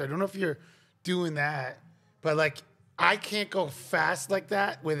rebound. So I don't know if you're doing that, but like I can't go fast like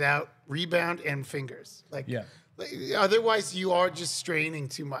that without rebound and fingers. Like, Yeah. Otherwise, you are just straining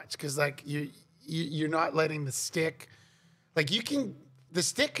too much because like you're not letting the stick. Like the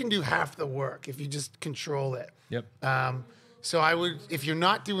stick can do half the work if you just control it. Yep. So I would, if you're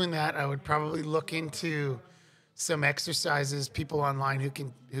not doing that, I would probably look into some exercises, people online who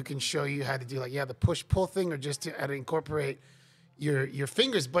can show you how to do like the push pull thing, or just to how to incorporate your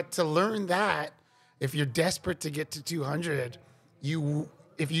fingers. But to learn that, if you're desperate to get to 200,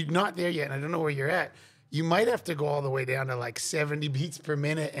 if you're not there yet, and I don't know where you're at, you might have to go all the way down to like 70 beats per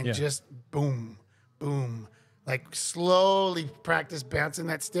minute and just boom, boom, like slowly practice bouncing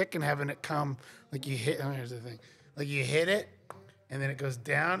that stick and having it come like you hit. Oh, here's the thing, like you hit it and then it goes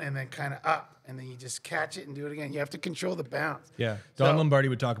down and then kind of up and then you just catch it and do it again. You have to control the bounce. Yeah. Don Lombardi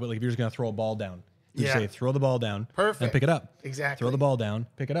would talk about like if you're just gonna throw a ball down, you say throw the ball down, perfect, and pick it up. Exactly. Throw the ball down,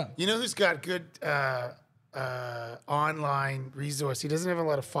 pick it up. You know who's got good online resource? He doesn't have a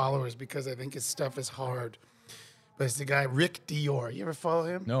lot of followers because I think his stuff is hard. But it's the guy Rick Dior. You ever follow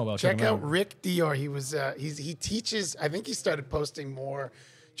him? No, well, check out Rick Dior. He was he teaches. I think he started posting more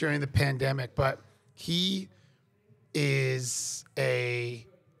during the pandemic, but he is a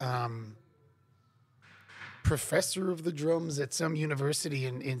professor of the drums at some university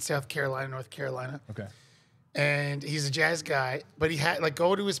in South Carolina, North Carolina. Okay. And he's a jazz guy, but he had like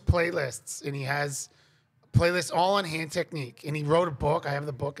go to his playlists, and he has playlists all on hand technique. And he wrote a book. I have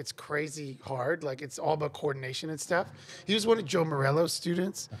the book. It's crazy hard. Like it's all about coordination and stuff. He was one of Joe Morello's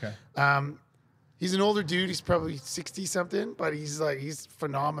students. Okay. He's an older dude. He's probably 60 something, but he's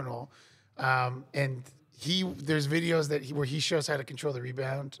phenomenal. And there's videos where he shows how to control the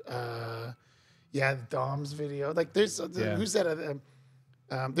rebound. The Dom's video. Like who's that other?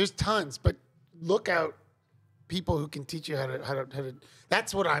 There's tons, but look out people who can teach you how to.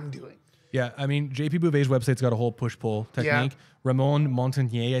 That's what I'm doing. Yeah, I mean, JP Bouvet's website's got a whole push-pull technique. Ramon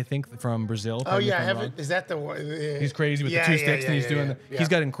Montagnier, I think, from Brazil. Oh, yeah. Is that the one? He's crazy with the two sticks, and he's doing he's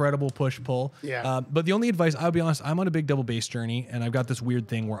got incredible push-pull. Yeah. But the only advice, I'll be honest, I'm on a big double bass journey, and I've got this weird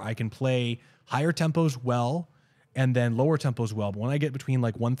thing where I can play higher tempos well and then lower tempos well. But when I get between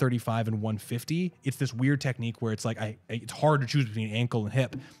like 135 and 150, it's this weird technique where it's like it's hard to choose between ankle and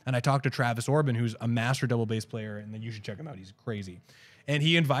hip. And I talked to Travis Orban, who's a master double bass player, and then you should check him out. He's crazy. And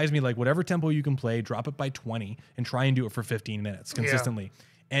he advised me, like, whatever tempo you can play, drop it by 20 and try and do it for 15 minutes consistently.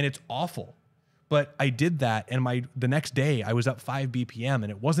 Yeah. And it's awful. But I did that, and the next day I was up 5 BPM,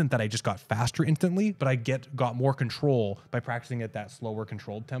 and it wasn't that I just got faster instantly, but I got more control by practicing at that slower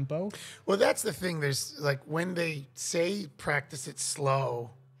controlled tempo. Well, that's the thing. There's like when they say practice it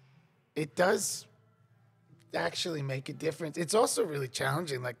slow, it does actually make a difference. It's also really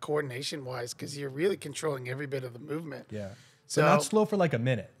challenging, like coordination wise, because you're really controlling every bit of the movement. Yeah. So not slow for like a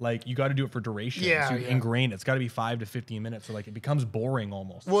minute. Like you got to do it for duration. Yeah. So you ingrain it. It's got to be 5 to 15 minutes. So like it becomes boring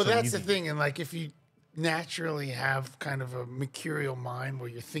almost. Well, that's the thing. And like if you naturally have kind of a mercurial mind where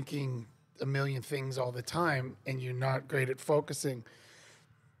you're thinking a million things all the time and you're not great at focusing,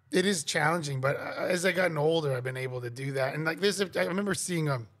 it is challenging. But as I gotten older, I've been able to do that. And like I remember seeing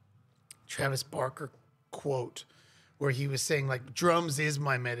a Travis Barker quote where he was saying like drums is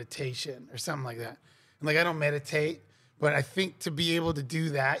my meditation or something like that. And like I don't meditate. But I think to be able to do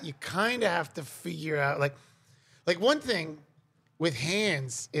that, you kind of have to figure out, like one thing with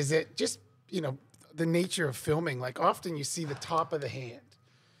hands is that just, the nature of filming, like often you see the top of the hand,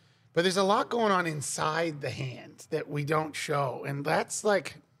 but there's a lot going on inside the hand that we don't show. And that's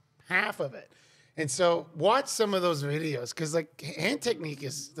like half of it. And so watch some of those videos because like hand technique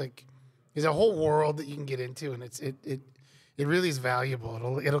is a whole world that you can get into. And it really is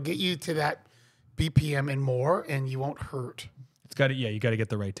valuable. It'll get you to that BPM and more, and you won't hurt. You got to get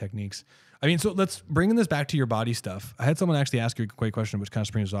the right techniques. I mean, so let's bring this back to your body stuff. I had someone actually ask you a great question, which kind of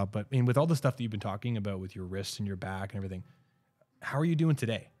springs off. But I mean, with all the stuff that you've been talking about with your wrists and your back and everything, how are you doing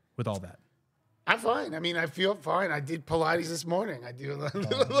today with all that? I'm fine. I mean, I feel fine. I did Pilates this morning. I do a little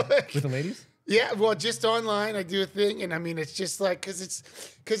With the ladies? yeah, well, just online, I do a thing, and I mean, it's just like because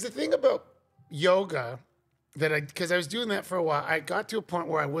the thing about yoga because I was doing that for a while, I got to a point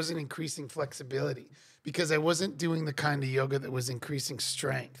where I wasn't increasing flexibility because I wasn't doing the kind of yoga that was increasing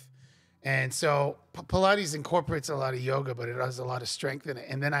strength, and so Pilates incorporates a lot of yoga, but it has a lot of strength in it,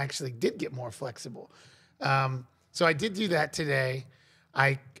 and then I actually did get more flexible. So I did do that today.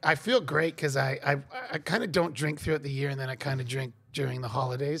 I feel great because I kind of don't drink throughout the year, and then I kind of drink during the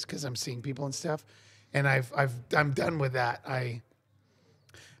holidays because I'm seeing people and stuff, and I'm done with that.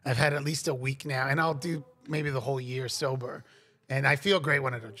 I've had at least a week now, and I'll do maybe the whole year sober, and I feel great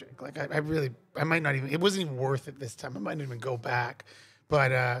when I don't drink. Like I might not even. It wasn't even worth it this time. I might not even go back,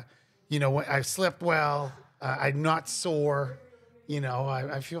 but you know, I slept well. I'm not sore. You know,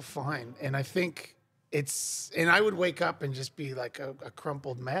 I feel fine, and I think and I would wake up and just be like a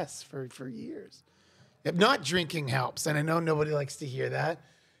crumpled mess for years. If not drinking helps, and I know nobody likes to hear that,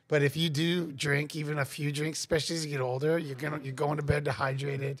 but if you do drink, even a few drinks, especially as you get older, you're going to bed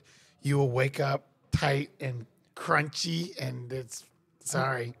dehydrated. You will wake up tight and crunchy, and it's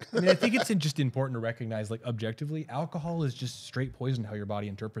sorry. I mean, I think it's just important to recognize, like, objectively, alcohol is just straight poison how your body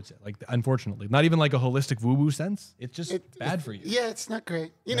interprets it. Like, unfortunately, not even like a holistic woo-woo sense. It's just bad for you. Yeah, it's not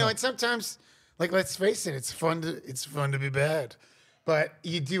great. You know, and sometimes, like, let's face it, it's fun to be bad. But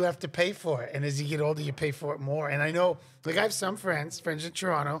you do have to pay for it. And as you get older, you pay for it more. And I know, like, I have some friends in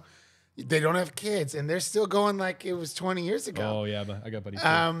Toronto, they don't have kids, and they're still going like it was 20 years ago. Oh, yeah, but I got buddies too.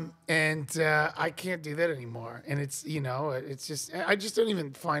 I can't do that anymore. And it's, you know, it's just, I just don't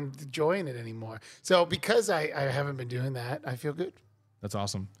even find the joy in it anymore. So because I haven't been doing that, I feel good. That's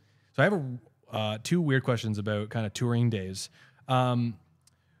awesome. So I have two weird questions about kind of touring days.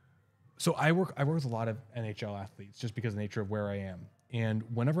 So I work with a lot of NHL athletes just because of the nature of where I am. And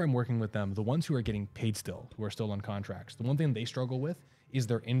whenever I'm working with them, the ones who are getting paid still, who are still on contracts, the one thing they struggle with is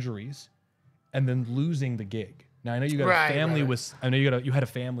their injuries and then losing the gig. Now I know you got a family with, I know you had a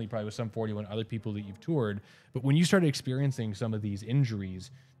family probably with some 41 other people that you've toured, but when you started experiencing some of these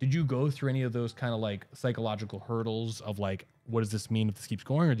injuries, did you go through any of those kind of like psychological hurdles of like, what does this mean if this keeps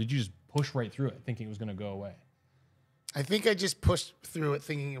going? Or did you just push right through it thinking it was going to go away? I think I just pushed through it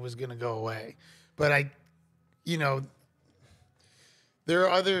thinking it was going to go away. But you know, there are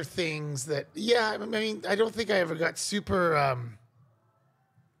other things that, I mean, I don't think I ever got super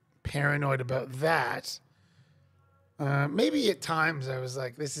paranoid about that. Maybe at times I was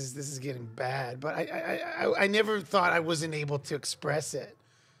like, this is getting bad. But I never thought I wasn't able to express it.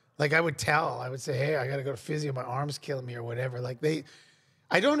 Like I would say, hey, I got to go to physio. My arm's killing me or whatever. Like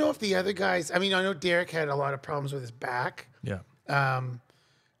I don't know if the other guys, I mean, I know Derek had a lot of problems with his back. Yeah.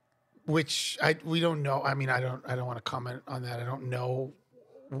 Which we don't know. I mean, I don't want to comment on that. I don't know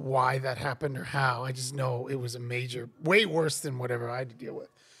why that happened or how. I just know it was a major, way worse than whatever I had to deal with.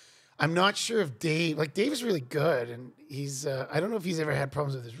 I'm not sure if Dave is really good, and he's, I don't know if he's ever had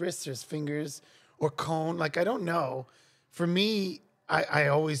problems with his wrists or his fingers or cone. Like, I don't know. For me, I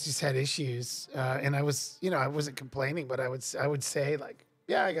always just had issues, and I was, you know, I wasn't complaining, but I would say like,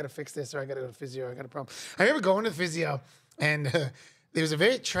 yeah, I got to fix this, or I got to go to physio, or I got a problem. I remember going to physio, and there was a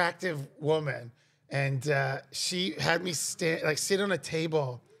very attractive woman, and she had me sit on a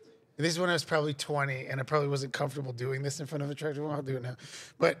table. And this is when I was probably 20, and I probably wasn't comfortable doing this in front of an attractive woman. I'll do it now.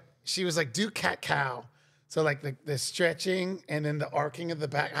 But she was like, do cat-cow. So like the stretching and then the arcing of the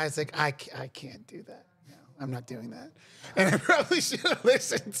back. I was like, I can't do that. No, I'm not doing that. And I probably should have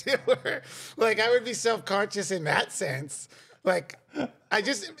listened to her. Like, I would be self-conscious in that sense. Like, I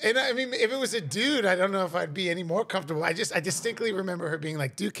mean, if it was a dude, I don't know if I'd be any more comfortable. I distinctly remember her being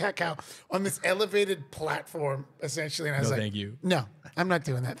like, do cat-cow on this elevated platform, essentially. And I was like, thank you. No, I'm not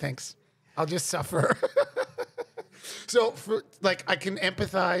doing that. Thanks. I'll just suffer. So, I can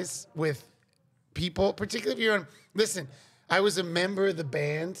empathize with people, particularly if you're on. Listen, I was a member of the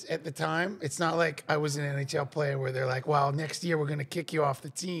band at the time. It's not like I was an NHL player where they're like, well, next year we're going to kick you off the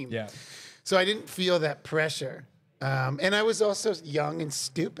team. Yeah. So I didn't feel that pressure. And I was also young and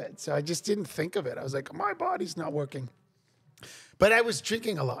stupid. So I just didn't think of it. I was like, my body's not working. But I was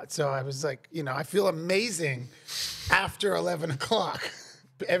drinking a lot. So I was like, you know, I feel amazing after 11 o'clock.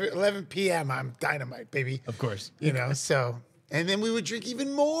 11 p.m., I'm dynamite, baby. Of course. You know, so. And then we would drink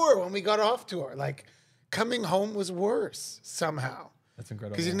even more when we got off tour. Like, coming home was worse somehow. That's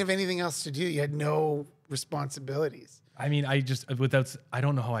incredible. Because you didn't have anything else to do. You had no responsibilities. I mean, I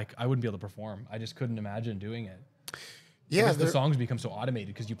don't know how I wouldn't be able to perform. I just couldn't imagine doing it. Yeah, the songs become so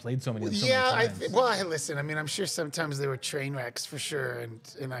automated because you played so many. So many times. Listen. I mean, I'm sure sometimes they were train wrecks for sure,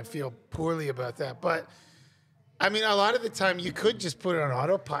 and I feel poorly about that. But I mean, a lot of the time you could just put it on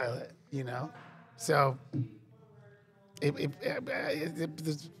autopilot, you know. So the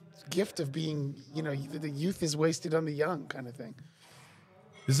gift of being, the youth is wasted on the young kind of thing.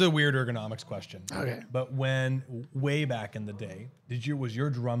 This is a weird ergonomics question. Okay. But when way back in the day, was your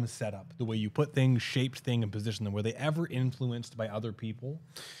drum setup, the way you put things, shaped things, and positioned them, were they ever influenced by other people?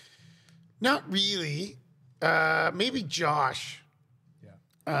 Not really. Maybe Josh.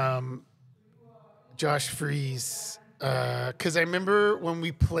 Yeah. Josh Freeze. Because I remember when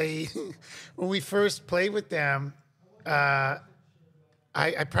we first played with them, I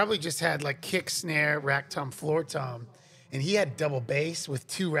probably just had like kick, snare, rack tom, floor tom. And he had double bass with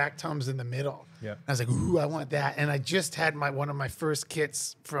 2 rack toms in the middle. Yeah. I was like, ooh, I want that. And I just had one of my first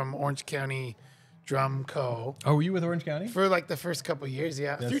kits from Orange County Drum Co. Oh, were you with Orange County? For like the first couple of years,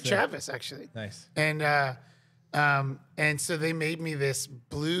 yeah. Through sick. Travis, actually. Nice. And so they made me this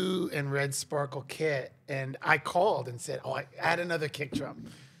blue and red sparkle kit. And I called and said, I add another kick drum.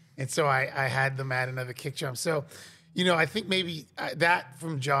 And so I had them add another kick drum. So, I think maybe that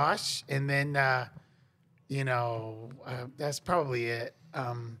from Josh. And then... that's probably it.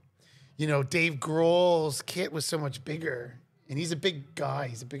 Dave Grohl's kit was so much bigger, and he's a big guy.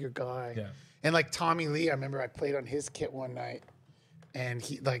 He's a bigger guy. Yeah. And like Tommy Lee, I remember I played on his kit one night, and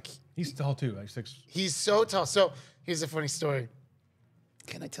he's tall too, like 6. He's so tall. So here's a funny story.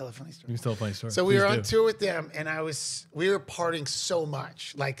 Can I tell a funny story? You can tell a funny story. So we were on tour with them, and we were partying so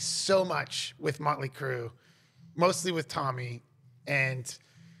much with Motley Crue, mostly with Tommy, and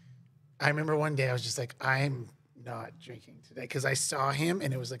I remember one day I was just like, I'm not drinking today, because I saw him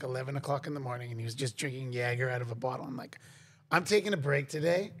and it was like 11 o'clock in the morning and he was just drinking Jaeger out of a bottle. I'm like, I'm taking a break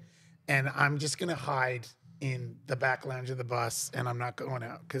today and I'm just going to hide in the back lounge of the bus and I'm not going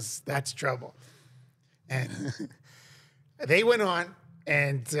out because that's trouble. And they went on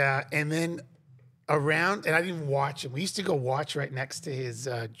and then around, and I didn't even watch him. We used to go watch right next to his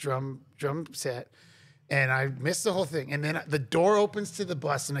drum set. And I missed the whole thing. And then the door opens to the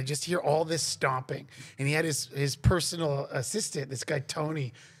bus, and I just hear all this stomping. And he had his personal assistant, this guy,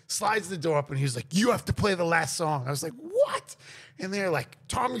 Tony, slides the door up, and he was like, you have to play the last song. I was like, what? And they're like,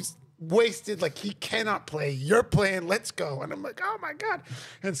 Tommy's wasted. Like, he cannot play. You're playing. Let's go. And I'm like, oh, my God.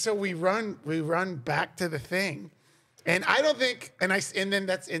 And so we run back to the thing. And I don't think,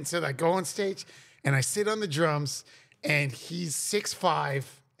 so I go on stage, and I sit on the drums, and he's 6'5",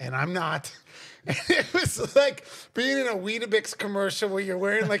 and I'm not. And it was like being in a Weetabix commercial where you're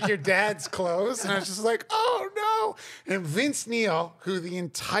wearing like your dad's clothes. And I was just like, oh no. And Vince Neil, who the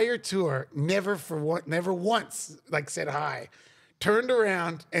entire tour never once like said hi, turned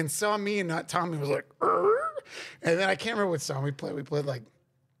around and saw me and not Tommy, was like, "Arr!" And then I can't remember what song we played.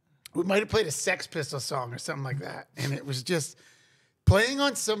 We might have played a Sex Pistols song or something like that. And it was just playing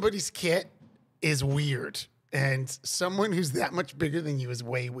on somebody's kit is weird. And someone who's that much bigger than you is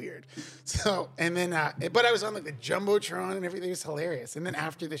way weird. So, and then, but I was on like the Jumbotron and everything. It was hilarious. And then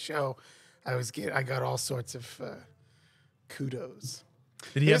after the show, I got all sorts of kudos.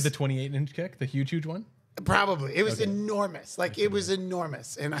 Did he have the 28-inch kick, the huge one? Probably. It was enormous. Like, it was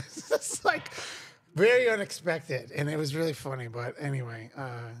enormous. And I was just like, very unexpected. And it was really funny. But anyway,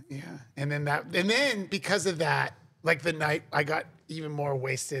 yeah. And then because of that, like the night, I got even more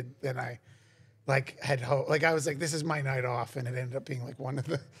wasted than I had hope. Like I was like, this is my night off, and it ended up being like one of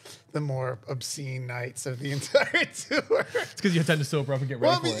the more obscene nights of the entire tour. It's because you had time to sober up and get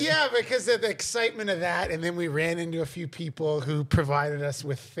ready for it. Yeah, because of the excitement of that, and then we ran into a few people who provided us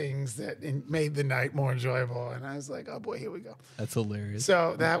with things that made the night more enjoyable. And I was like, oh boy, here we go. That's hilarious.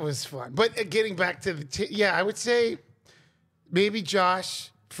 So that was fun. But getting back to I would say maybe Josh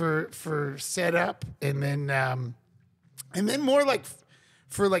for setup, and then more like.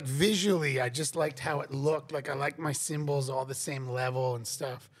 For like visually, I just liked how it looked. Like I liked my cymbals all the same level and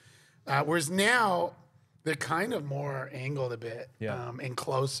stuff. Whereas now they're kind of more angled a bit and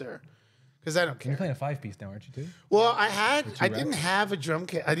closer. Because I don't care. You're playing a 5-piece now, aren't you too? Well, I didn't have a drum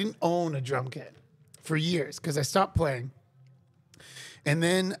kit. I didn't own a drum kit for years because I stopped playing. And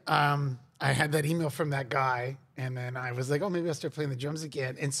then I had that email from that guy, and then I was like, oh, maybe I'll start playing the drums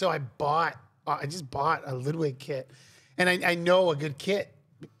again. And so I just bought a Ludwig kit. And I know a good kit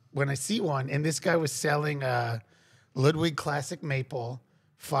when I see one, and this guy was selling a Ludwig Classic Maple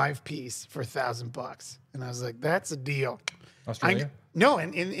 5-piece for $1,000, and I was like, "That's a deal." Australia? No,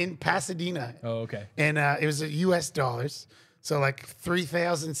 in Pasadena. Oh, okay. And it was U.S. dollars, so like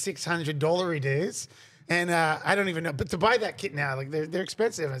 $3,600 days. And I don't even know, but to buy that kit now, like they're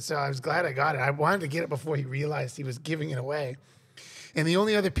expensive, and so I was glad I got it. I wanted to get it before he realized he was giving it away. And the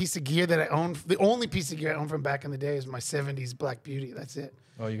only other piece of gear that I own, the only piece of gear I own from back in the day is my 70s Black Beauty. That's it.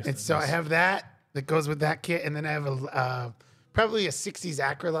 Oh, and so I have that goes with that kit. And then I have probably a 60s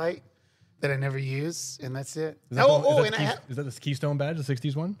Acrolite that I never use, and that's it. Is that the Keystone badge, the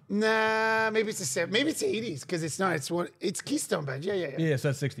 60s one? Nah, maybe it's the 80s because it's not. It's Keystone badge. Yeah. Yeah,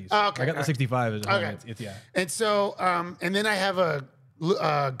 so that's 60s. Oh, okay. I got the 65 at home. Okay. It's yeah. And so, and then I have a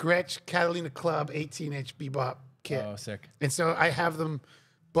Gretsch Catalina Club 18-inch bebop kit. Oh, sick. And so I have them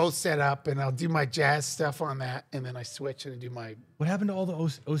both set up, and I'll do my jazz stuff on that, and then I switch and I do my. What happened to all the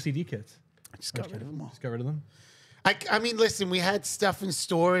OCD kits? I just got rid of them all. Just got rid of them? I mean, listen, we had stuff in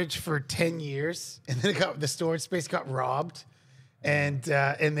storage for 10 years, and then the storage space got robbed, and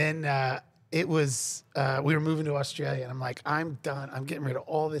then it was we were moving to Australia, and I'm like, I'm done. I'm getting rid of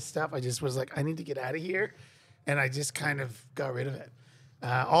all this stuff. I just was like, I need to get out of here, and I just kind of got rid of it.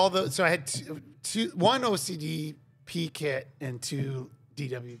 So I had one OCD P kit and 2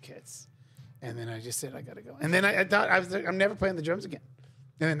 DW kits, and then I just said I gotta go. And then I thought I was like, I'm never playing the drums again.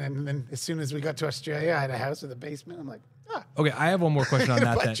 And then as soon as we got to Australia, I had a house with a basement. I'm like, Okay, I have one more question on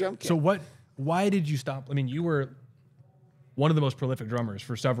that. Buy Then. drum kit. So why did you stop? I mean, you were one of the most prolific drummers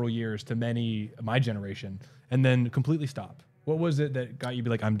for several years to my generation, and then completely stop. What was it that got you to be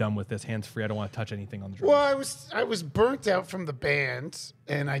like, I'm done with this, hands free, I don't want to touch anything on the drums? Well, I was burnt out from the band,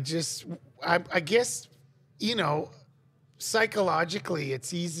 and I guess, psychologically,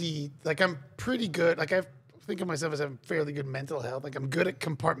 it's easy. Like, I'm pretty good. Like, I think of myself as having fairly good mental health. Like, I'm good at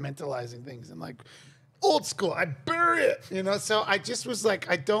compartmentalizing things and like old school. I bury it, So I just was like,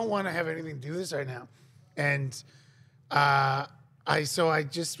 I don't want to have anything to do with this right now, and I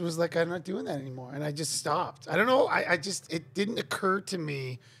just was like, I'm not doing that anymore, and I just stopped. I don't know. It didn't occur to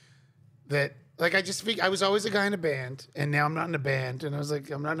me that like I was always a guy in a band, and now I'm not in a band, and I was like,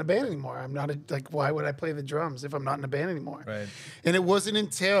 I'm not in a band anymore. I'm not why would I play the drums if I'm not in a band anymore? Right. And it wasn't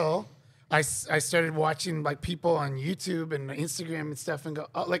until I started watching like people on YouTube and Instagram and stuff, and go,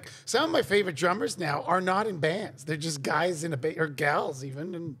 oh, like some of my favorite drummers now are not in bands. They're just guys in or gals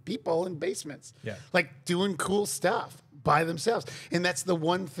even, and people in basements, like doing cool stuff by themselves. And that's the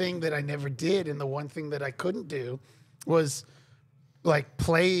one thing that I never did, and the one thing that I couldn't do was like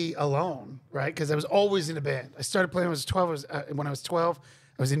play alone, right? Because I was always in a band. I started playing when I was 12. When I was 12,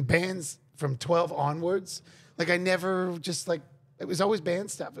 I was in bands from 12 onwards. Like I never just like. It was always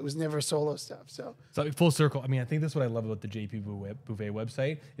band stuff. It was never solo stuff. So full circle. I mean, I think that's what I love about the JP Bouvet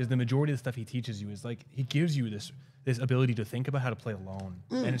website is the majority of the stuff he teaches you is like he gives you this ability to think about how to play alone,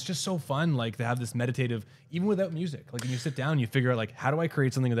 and it's just so fun. Like to have this meditative, even without music. Like when you sit down, you figure out like how do I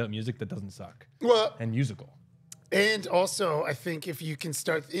create something without music that doesn't suck? Well, and musical. And also, I think if you can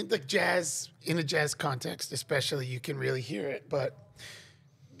start in a jazz context, especially, you can really hear it, but.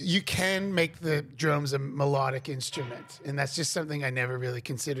 You can make the drums a melodic instrument, and that's just something I never really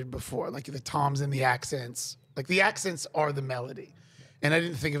considered before. Like the toms and the accents, like the accents are the melody, and I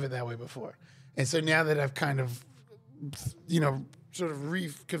didn't think of it that way before. And so now that I've kind of, sort of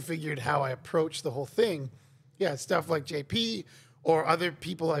reconfigured how I approach the whole thing, stuff like JP or other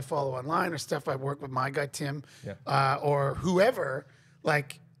people I follow online or stuff I work with my guy Tim, or whoever,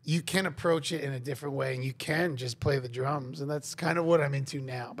 like. You can approach it in a different way, and you can just play the drums, and that's kind of what I'm into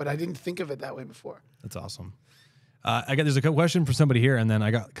now. But I didn't think of it that way before. That's awesome. There's a question for somebody here, and then I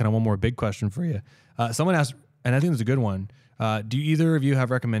got kind of one more big question for you. Someone asked, and I think it's a good one. Do either of you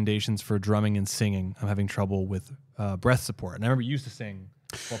have recommendations for drumming and singing? I'm having trouble with breath support, and I remember you used to sing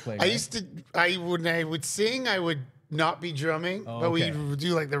while playing. When I would sing, I would not be drumming, but we would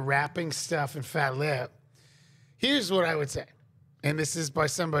do like the rapping stuff and Fat Lip. Here's what I would say. And this is by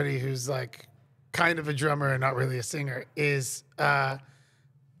somebody who's like kind of a drummer and not really a singer, is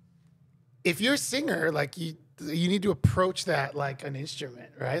if you're a singer, like you need to approach that like an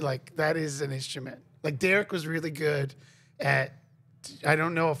instrument, right? Like that is an instrument. Like Derek was really good at, I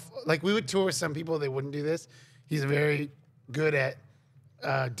don't know if, like we would tour with some people, they wouldn't do this. He's very good at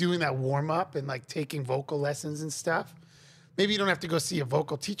doing that warm up and like taking vocal lessons and stuff. Maybe you don't have to go see a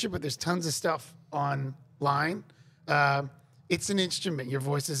vocal teacher, but there's tons of stuff online. It's an instrument. Your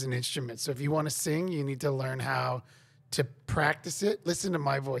voice is an instrument. So if you want to sing, you need to learn how to practice it. Listen to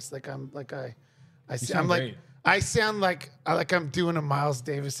my voice. I sound like I'm doing a Miles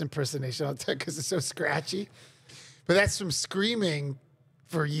Davis impersonation all the time because it's so scratchy. But that's from screaming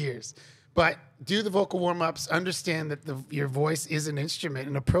for years. But do the vocal warm-ups. Understand that your voice is an instrument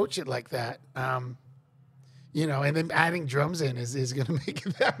and approach it like that. And then adding drums in is going to make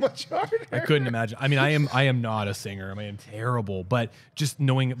it that much harder. I couldn't imagine. I mean, I am not a singer. I mean, I'm terrible. But just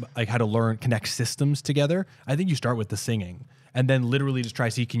knowing like how to connect systems together, I think you start with the singing and then literally just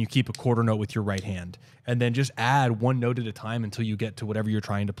can you keep a quarter note with your right hand, and then just add one note at a time until you get to whatever you're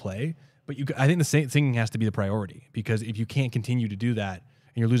trying to play. But I think the singing has to be the priority, because if you can't continue to do that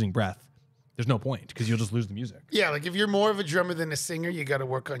and you're losing breath, there's no point because you'll just lose the music. Yeah, like if you're more of a drummer than a singer, you got to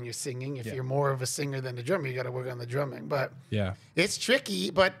work on your singing. If you're more of a singer than a drummer, you got to work on the drumming. But it's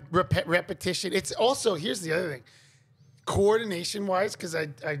tricky, but repetition. It's also, here's the other thing, coordination-wise, because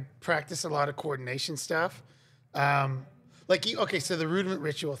I practice a lot of coordination stuff. Okay, so the rudiment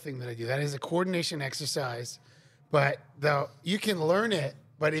ritual thing that I do, that is a coordination exercise, but you can learn it,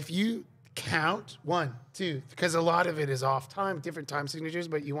 but if you count 1, 2, because a lot of it is off time, different time signatures,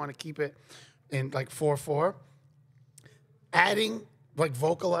 but you want to keep it in like 4/4. Adding, like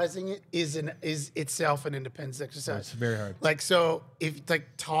vocalizing it is itself an independence exercise. It's very hard. Like, so if like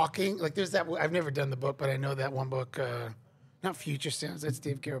talking, like there's that, I've never done the book, but I know that one book, not Future Sounds, that's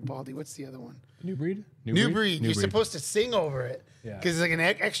Dave Garibaldi. What's the other one? New Breed? New Breed. You're supposed to sing over it because it's like an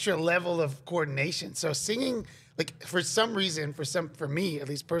extra level of coordination. So singing, like for some reason, for me, at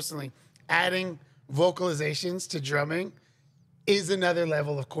least personally, adding vocalizations to drumming is another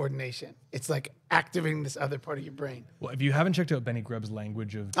level of coordination. It's like activating this other part of your brain. Well, if you haven't checked out Benny Grubb's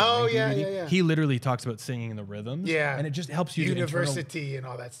Language of Drumming, he literally talks about singing the rhythms. Yeah. And it just helps you University and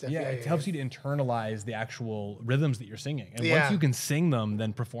all that stuff. Yeah, it helps you to internalize the actual rhythms that you're singing. And once you can sing them,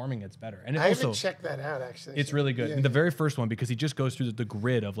 then performing it's better. And I haven't checked that out, actually. It's really good. And the very first one, because he just goes through the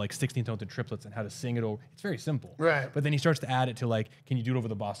grid of like 16th notes and triplets and how to sing it over. It's very simple. Right. But then he starts to add it to like, can you do it over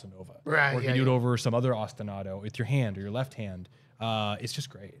the bossa nova? Right. Or can you do it over some other ostinato with your hand or your left hand? It's just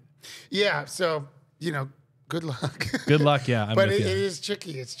great. Yeah. So, good luck. Good luck. Yeah. But it is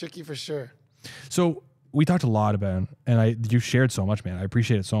tricky. It's tricky for sure. So we talked a lot about, and you shared so much, man. I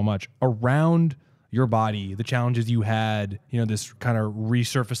appreciate it so much around your body, the challenges you had, this kind of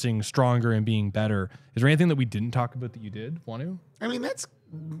resurfacing stronger and being better. Is there anything that we didn't talk about that you did want to? I mean, that's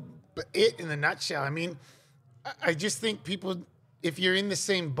it in a nutshell. I mean, I just think people, if you're in the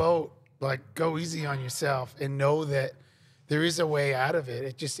same boat, like go easy on yourself and know that there is a way out of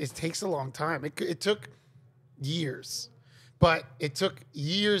it. It takes a long time. It took years, but it took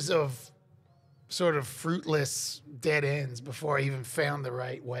years of sort of fruitless dead ends before I even found the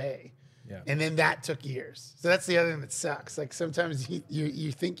right way. Yeah. And then that took years. So that's the other thing that sucks. Like sometimes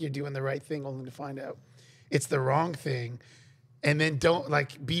you think you're doing the right thing only to find out it's the wrong thing. And then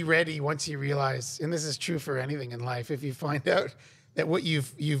be ready once you realize, and this is true for anything in life, if you find out that what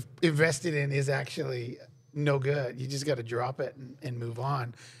you've invested in is actually no good, you just got to drop it and move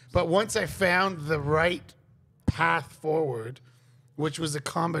on. But once I found the right path forward, which was a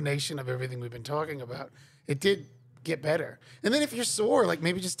combination of everything we've been talking about, it did get better. And then if you're sore, like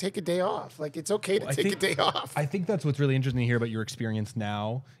maybe just take a day off. Like it's okay to take a day off. I think that's what's really interesting to hear about your experience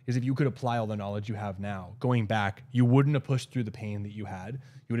now is if you could apply all the knowledge you have now, going back, you wouldn't have pushed through the pain that you had.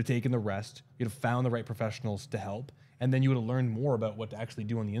 You would have taken the rest. You'd have found the right professionals to help. And then you would have learned more about what to actually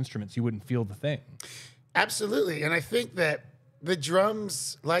do on the instruments. You wouldn't feel the thing. Absolutely. And I think that the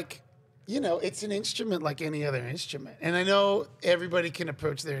drums, it's an instrument like any other instrument. And I know everybody can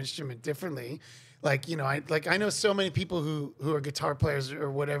approach their instrument differently. I know so many people who are guitar players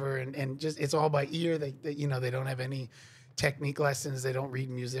or whatever, and just it's all by ear. They don't have any technique lessons. They don't read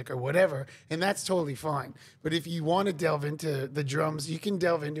music or whatever, and that's totally fine. But if you want to delve into the drums, you can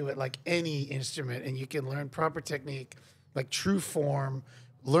delve into it like any instrument, and you can learn proper technique, like true form,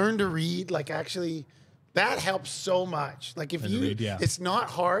 learn to read, that helps so much. Like if you, it's not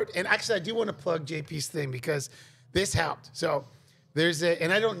hard. And actually, I do want to plug JP's thing because this helped. So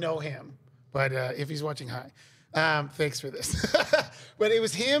and I don't know him, but if he's watching, hi. Thanks for this. But it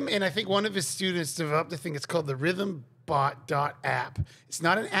was him, and I think one of his students developed a thing. It's called the rhythmbot.app. It's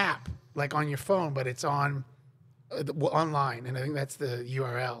not an app like on your phone, but it's on online, and I think that's the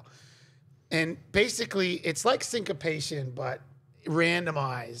URL. And basically, it's like syncopation, but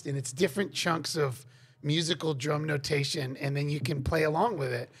randomized, and it's different chunks of musical drum notation, and then you can play along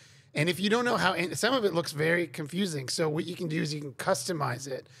with it. And if you don't know how, and some of it looks very confusing. So what you can do is you can customize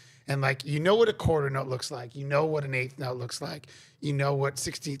it. And what a quarter note looks like, what an eighth note looks like, what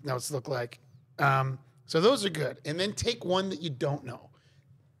 16th notes look like. So those are good. And then take one that you don't know,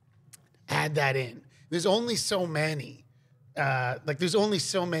 add that in. There's only so many,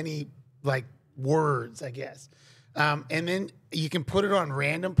 words, I guess. And then you can put it on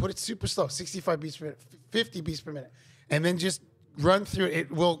random, put it super slow, 65 beats per minute, 50 beats per minute, and then just run through it.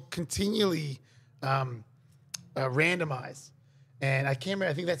 It will continually randomize. And I can't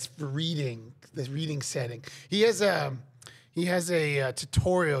remember, I think that's for reading, the reading setting. He has a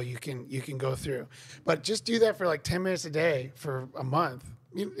tutorial you can go through. But just do that for like 10 minutes a day for a month,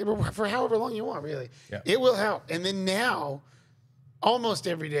 for however long you want, really. Yeah. It will help. And then now, almost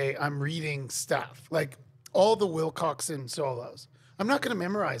every day, I'm reading stuff, like all the Wilcoxon solos. I'm not going to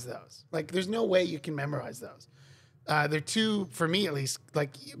memorize those. Like, there's no way you can memorize those. They're two, for me at least,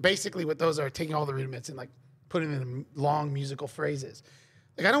 like basically what those are, taking all the rudiments and like putting them in long musical phrases.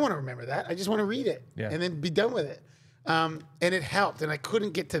 Like I don't want to remember that. I just want to read it and then be done with it. And it helped. And I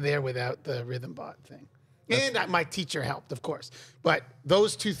couldn't get to there without the Rhythm Bot thing. And my teacher helped, of course. But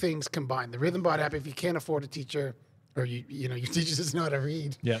those two things combined, the Rhythm Bot app, if you can't afford a teacher or you know, your teacher doesn't know how to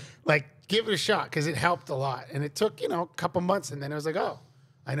read, like give it a shot because it helped a lot. And it took, you know, a couple months and then I was like, oh,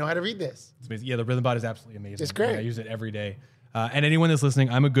 I know how to read this. It's amazing. Yeah, the Rhythm Bot is absolutely amazing. It's great. I use it every day. And anyone that's listening,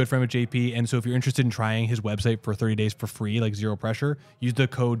 I'm a good friend with JP. And so if you're interested in trying his website for 30 days for free, like zero pressure, use the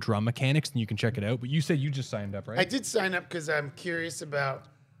code Drum Mechanics and you can check it out. But you said you just signed up, right? I did sign up because I'm curious about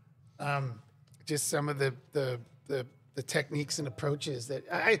just some of the techniques and approaches that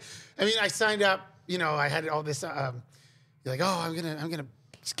I mean, I signed up, you know, I had all this, like, oh, I'm gonna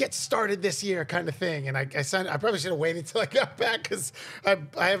get started this year kind of thing. And I signed, I probably should have waited till I got back because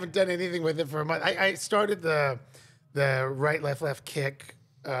I haven't done anything with it for a month. I started the right, left kick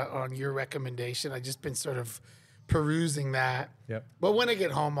on your recommendation. I've just been sort of perusing that. Yep. But when I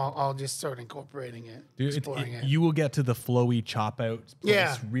get home, I'll just start incorporating it, exploring it. You will get to the flowy chop out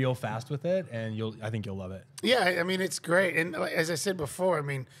Yeah. real fast with it, and I think you'll love it. Yeah, I mean, it's great. And like, as I said before, I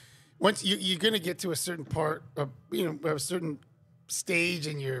mean, once you're going to get to a certain part of, you know, a certain stage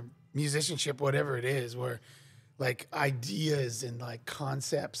in your musicianship, whatever it is, where like ideas and like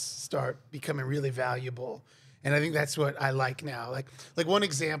concepts start becoming really valuable. And I think that's what I like now. Like one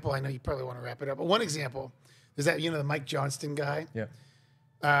example, I know you probably want to wrap it up, but one example is that, you know, the Mike Johnston guy.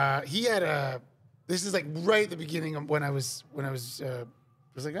 Yeah. He had this is like right at the beginning of when I was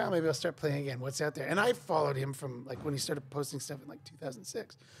like, oh, maybe I'll start playing again. What's out there? And I followed him from like when he started posting stuff in like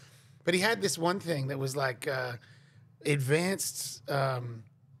 2006. But he had this one thing that was like advanced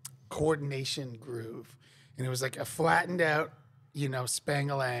coordination groove. And it was like a flattened out, you know,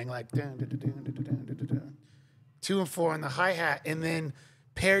 spang-a-lang, like dun, dun, dun, dun, dun, dun, dun, dun, dun, 2 and 4 on the hi-hat, and then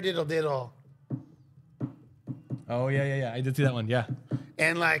paradiddle-diddle. Oh, yeah. I did see that one, yeah.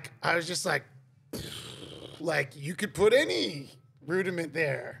 And like, I was just like you could put any rudiment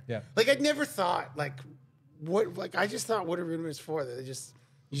there. Yeah. Like I'd never thought I just thought what are rudiments for? That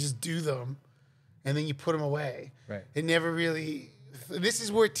you just do them and then you put them away. Right. It never really, this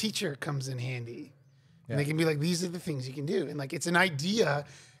is where teacher comes in handy. And they can be like, these are the things you can do. And like, it's an idea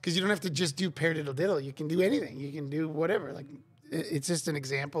because you don't have to just do paradiddle diddle. You can do anything. You can do whatever. Like it's just an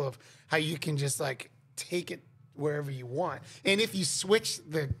example of how you can just like take it wherever you want. And if you switch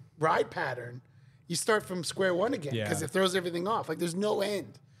the ride pattern, you start from square one again because it throws everything off. Like there's no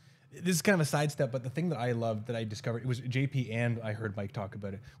end. This is kind of a sidestep, but the thing that I loved that I discovered, it was JP and I heard Mike talk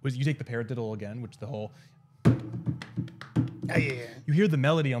about it, was you take the paradiddle again, which the whole... Yeah. You hear the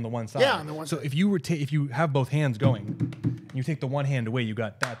melody on the one side. Yeah, on the one side. So if you have both hands going, and you take the one hand away, you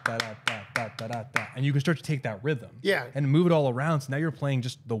got da da da da da da da da, and you can start to take that rhythm. Yeah. And move it all around. So now you're playing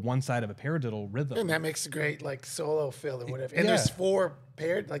just the one side of a paradiddle rhythm. And that makes a great like solo fill or whatever. And there's 4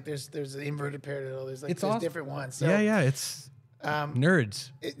 paired, like there's the inverted paradiddle. There's like there's different ones. So, it's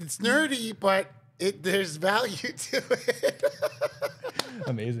nerds. It's nerdy, but there's value to it.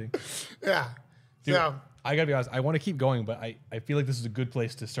 Amazing. Yeah. Dude, so I gotta be honest, I want to keep going, but I feel like this is a good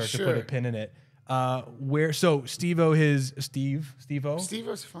place to start to put a pin in it. Stevo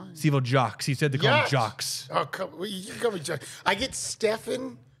Stevo's fine. Stevo Jocz. He said to call him Jocz. Oh, you can call me Jocz. I get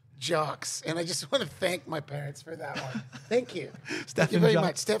Stefan Jocz, and I just want to thank my parents for that one. Thank you. Thank you very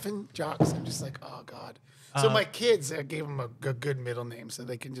much. Stefan Jocz. I'm just like, oh, God. So my kids, I gave them a good middle name so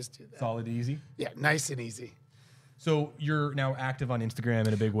they can just do that. Solid, easy. Yeah, nice and easy. So you're now active on Instagram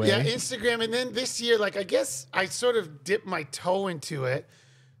in a big way. Yeah, Instagram. And then this year, like, I guess I sort of dipped my toe into it.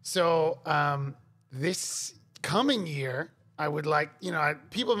 So this coming year, I would like, you know,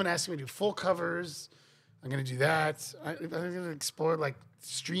 people have been asking me to do full covers. I'm going to do that. I'm going to explore, like,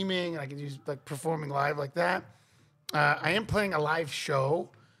 streaming. I can do, like, performing live like that. I am playing a live show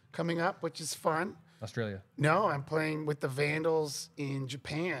coming up, which is fun. Australia. No, I'm playing with the Vandals in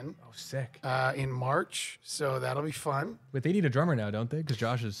Japan. Oh, sick. In March, so that'll be fun. But they need a drummer now, don't they? Because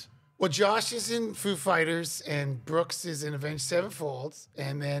Josh is... Well, Josh is in Foo Fighters, and Brooks is in Avenged Sevenfold,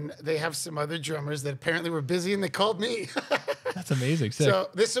 and then they have some other drummers that apparently were busy, and they called me. That's amazing. Sick. So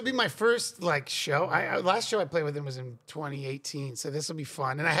this will be my first like show. Last show I played with him was in 2018, so this will be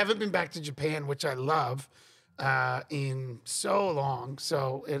fun. And I haven't been back to Japan, which I love, in so long.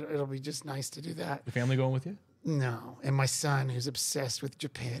 So it'll be just nice to do that. Your family going with you? No, and my son, who's obsessed with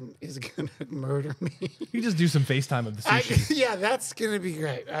Japan, is gonna murder me. You just do some FaceTime of the sushi. Yeah, that's gonna be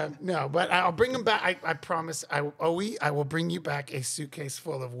great. No, but I'll bring him back. I promise. I will bring you back a suitcase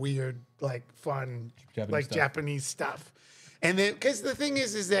full of weird, like fun, Japanese like stuff. Japanese stuff. And then, because the thing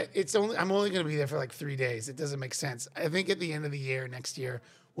is that I'm only going to be there for like 3 days. It doesn't make sense. I think at the end of the year, next year,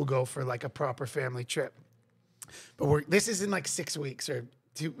 we'll go for like a proper family trip. But this is in like 6 weeks or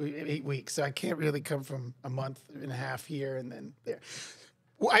 8 weeks. So I can't really come from a month and a half here and then there.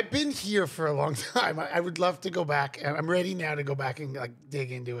 Well, I've been here for a long time. I would love to go back. I'm ready now to go back and like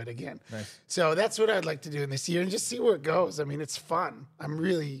dig into it again. Nice. So that's what I'd like to do in this year and just see where it goes. I mean, it's fun. I'm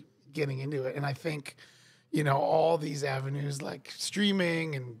really getting into it. And I think, you know, all these avenues like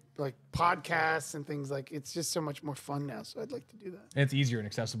streaming and like podcasts and things, like it's just so much more fun now. So I'd like to do that. And it's easier and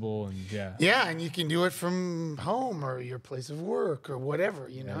accessible, and yeah. Yeah, and you can do it from home or your place of work or whatever,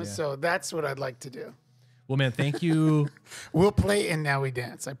 you know. Yeah. So that's what I'd like to do. Well, man, thank you. We'll play And Now We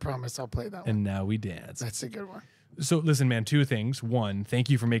Dance. I promise I'll play that one. And Now We Dance. That's a good one. So listen, man, 2 things. One, thank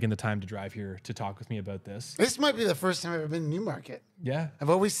you for making the time to drive here to talk with me about this. This might be the first time I've ever been to Newmarket. Yeah. I've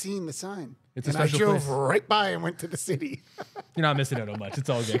always seen the sign. It's a and special I drove place. right by and went to the city. You're not missing out on much. It's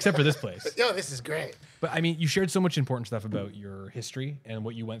all good, except for this place. Yo, this is great. But I mean, you shared so much important stuff about your history and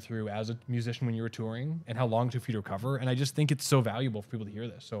what you went through as a musician when you were touring and how long it took for you to recover. And I just think it's so valuable for people to hear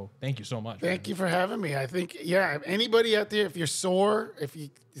this. So thank you so much. Thank you for having me. I think, yeah, anybody out there, if you're sore, if you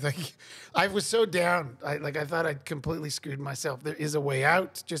like, I was so down. I thought I'd completely screwed myself. There is a way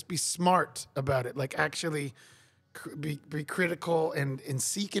out. Just be smart about it. Like actually be critical and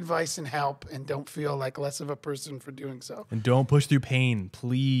seek advice and help, and don't feel like less of a person for doing so. And don't push through pain,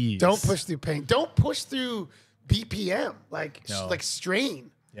 please. Don't push through pain. Don't push through BPM, like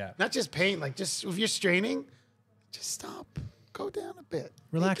strain. Yeah. Not just pain, like just if you're straining, just stop. Go down a bit.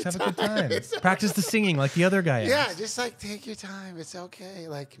 Relax, Take have your a good time. It's Practice the singing like the other guy. Yeah, just like take your time. It's okay.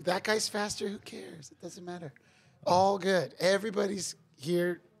 Like that guy's faster. Who cares? It doesn't matter. All good. Everybody's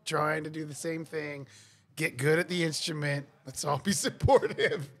here trying to do the same thing. Get good at the instrument. Let's all be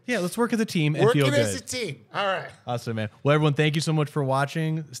supportive. Yeah, let's work as a team and feel Working good. as a team. All right. Awesome, man. Well, everyone, thank you so much for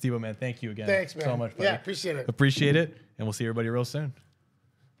watching. Stevo, man, thank you again. Thanks, man. So much, buddy. Yeah, appreciate it. Appreciate it. And we'll see everybody real soon.